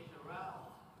getting kicked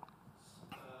around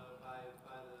by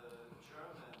the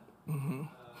German,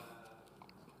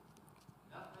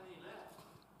 not many left.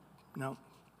 No.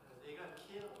 They got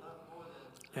killed a lot more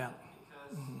than Yeah. that because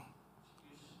I mean,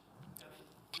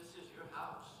 this is your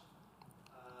house.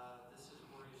 This is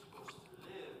where you're supposed to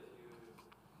live. A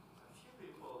few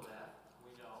people left,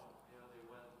 we know. They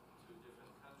went to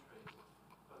different countries.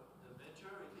 But the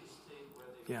majority stayed where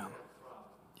they Yeah. were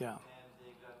from. Yeah. And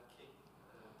they got kicked,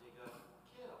 they got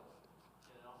killed,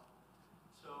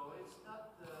 So it's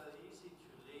not easy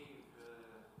to leave,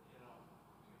 and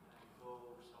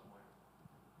go somewhere.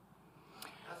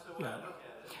 That's the way I look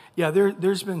at it. Yeah,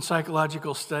 there's been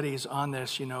psychological studies on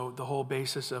this, the whole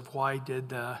basis of why did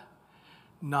the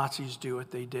Nazis do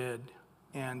what they did.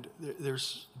 And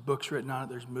there's books written on it,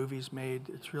 there's movies made.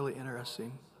 It's really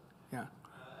interesting. Yeah.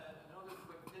 Another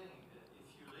quick thing, if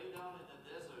you lay down in the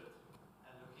desert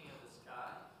and looking at the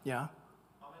sky, Yeah.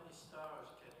 how many stars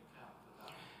can you count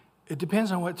without? It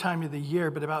depends on what time of the year,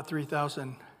 but about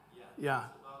 3,000. Yeah.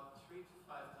 About 3,000 to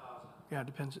 5,000. Yeah, it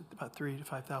depends. About 3,000 to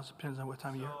 5,000, depends on what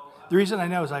time of year. The reason I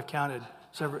know is I've counted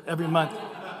every month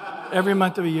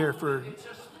of a year for It's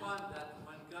just fun that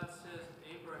when God says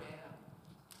Abraham,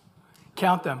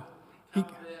 count them. count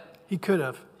them, He could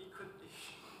have, he could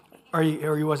be.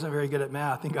 or he wasn't very good at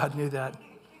math, and God knew that.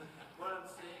 What I'm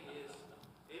saying is,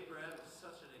 Abraham is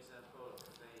such an example of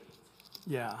faith.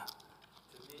 Yeah,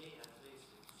 To me, at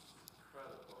least, it's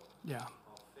incredible yeah,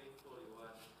 how faithful he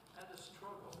was, and the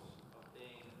struggles of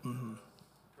being a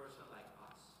person like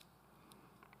us.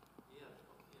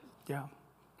 yeah.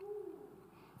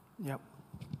 Yep.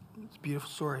 It's a beautiful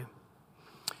story.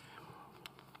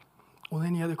 Well,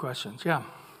 any other questions? Yeah.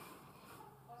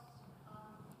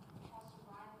 Pastor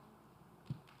Ryan,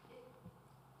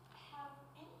 have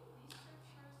any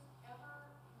researchers ever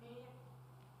made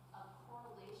a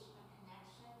correlation, a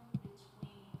connection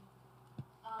between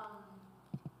how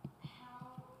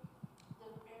the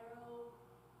Pharaoh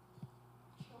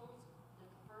killed the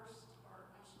first, or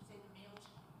I should say the male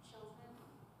children,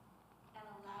 and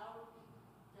allowed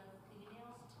the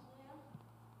females to live?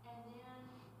 And then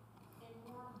in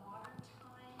more modern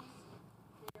times,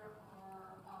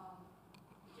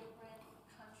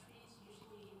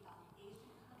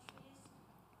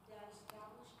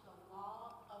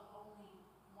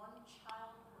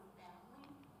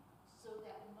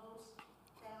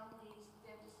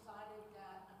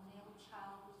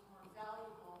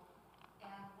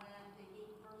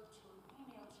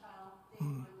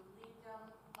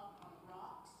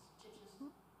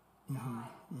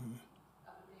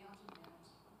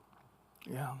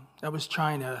 Yeah, that was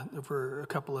China for a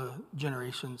couple of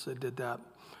generations that did that,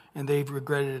 and they've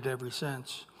regretted it ever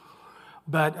since.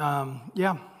 But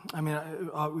yeah, I mean,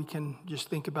 we can just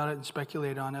think about it and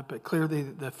speculate on it, but clearly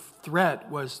the threat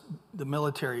was the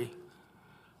military.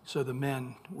 So the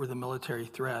men were the military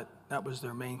threat. That was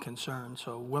their main concern.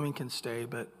 So women can stay,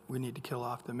 but we need to kill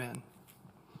off the men.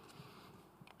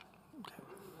 I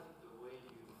really like the way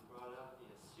you brought up the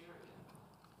Assyrians,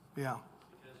 Yeah.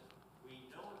 because we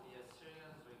know the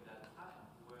Assyrians during that time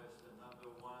was the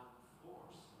number one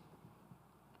force.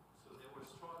 So they were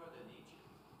stronger than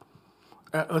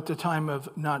Egypt. At the time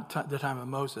of, not the time of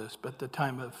Moses, but the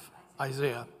time of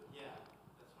Isaiah. Yeah,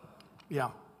 that's what I meant. Yeah.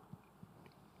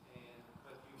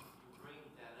 But you bring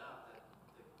that up, that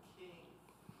the king,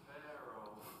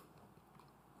 Pharaoh,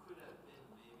 could have been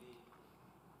maybe,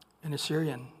 An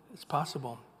Assyrian, it's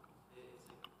possible. I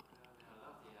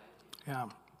love the idea. Yeah,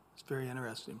 it's very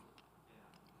interesting.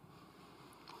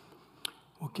 Yeah.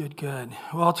 Well, good.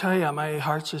 Well, I'll tell you, my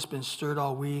heart's just been stirred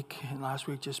all week, and last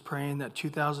week just praying that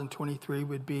 2023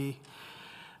 would be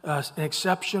an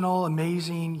exceptional,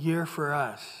 amazing year for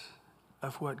us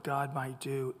of what God might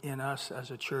do in us as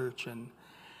a church and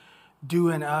do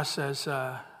in us as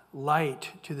a light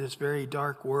to this very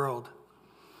dark world.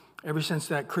 Ever since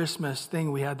that Christmas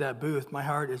thing, we had that booth, my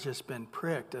heart has just been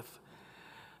pricked. If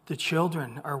the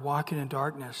children are walking in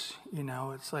darkness,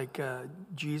 it's like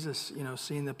Jesus,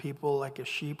 seeing the people like a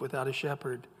sheep without a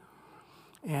shepherd.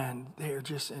 And they are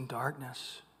just in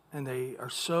darkness. And they are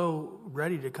so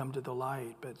ready to come to the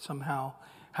light. But somehow,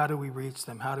 how do we reach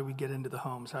them? How do we get into the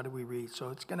homes? How do we reach? So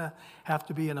it's going to have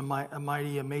to be a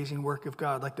mighty, amazing work of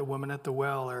God, like the woman at the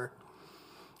well or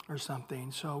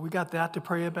something. So we got that to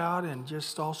pray about, and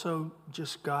just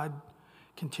God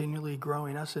continually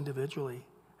growing us individually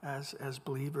as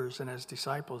believers and as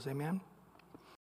disciples. Amen?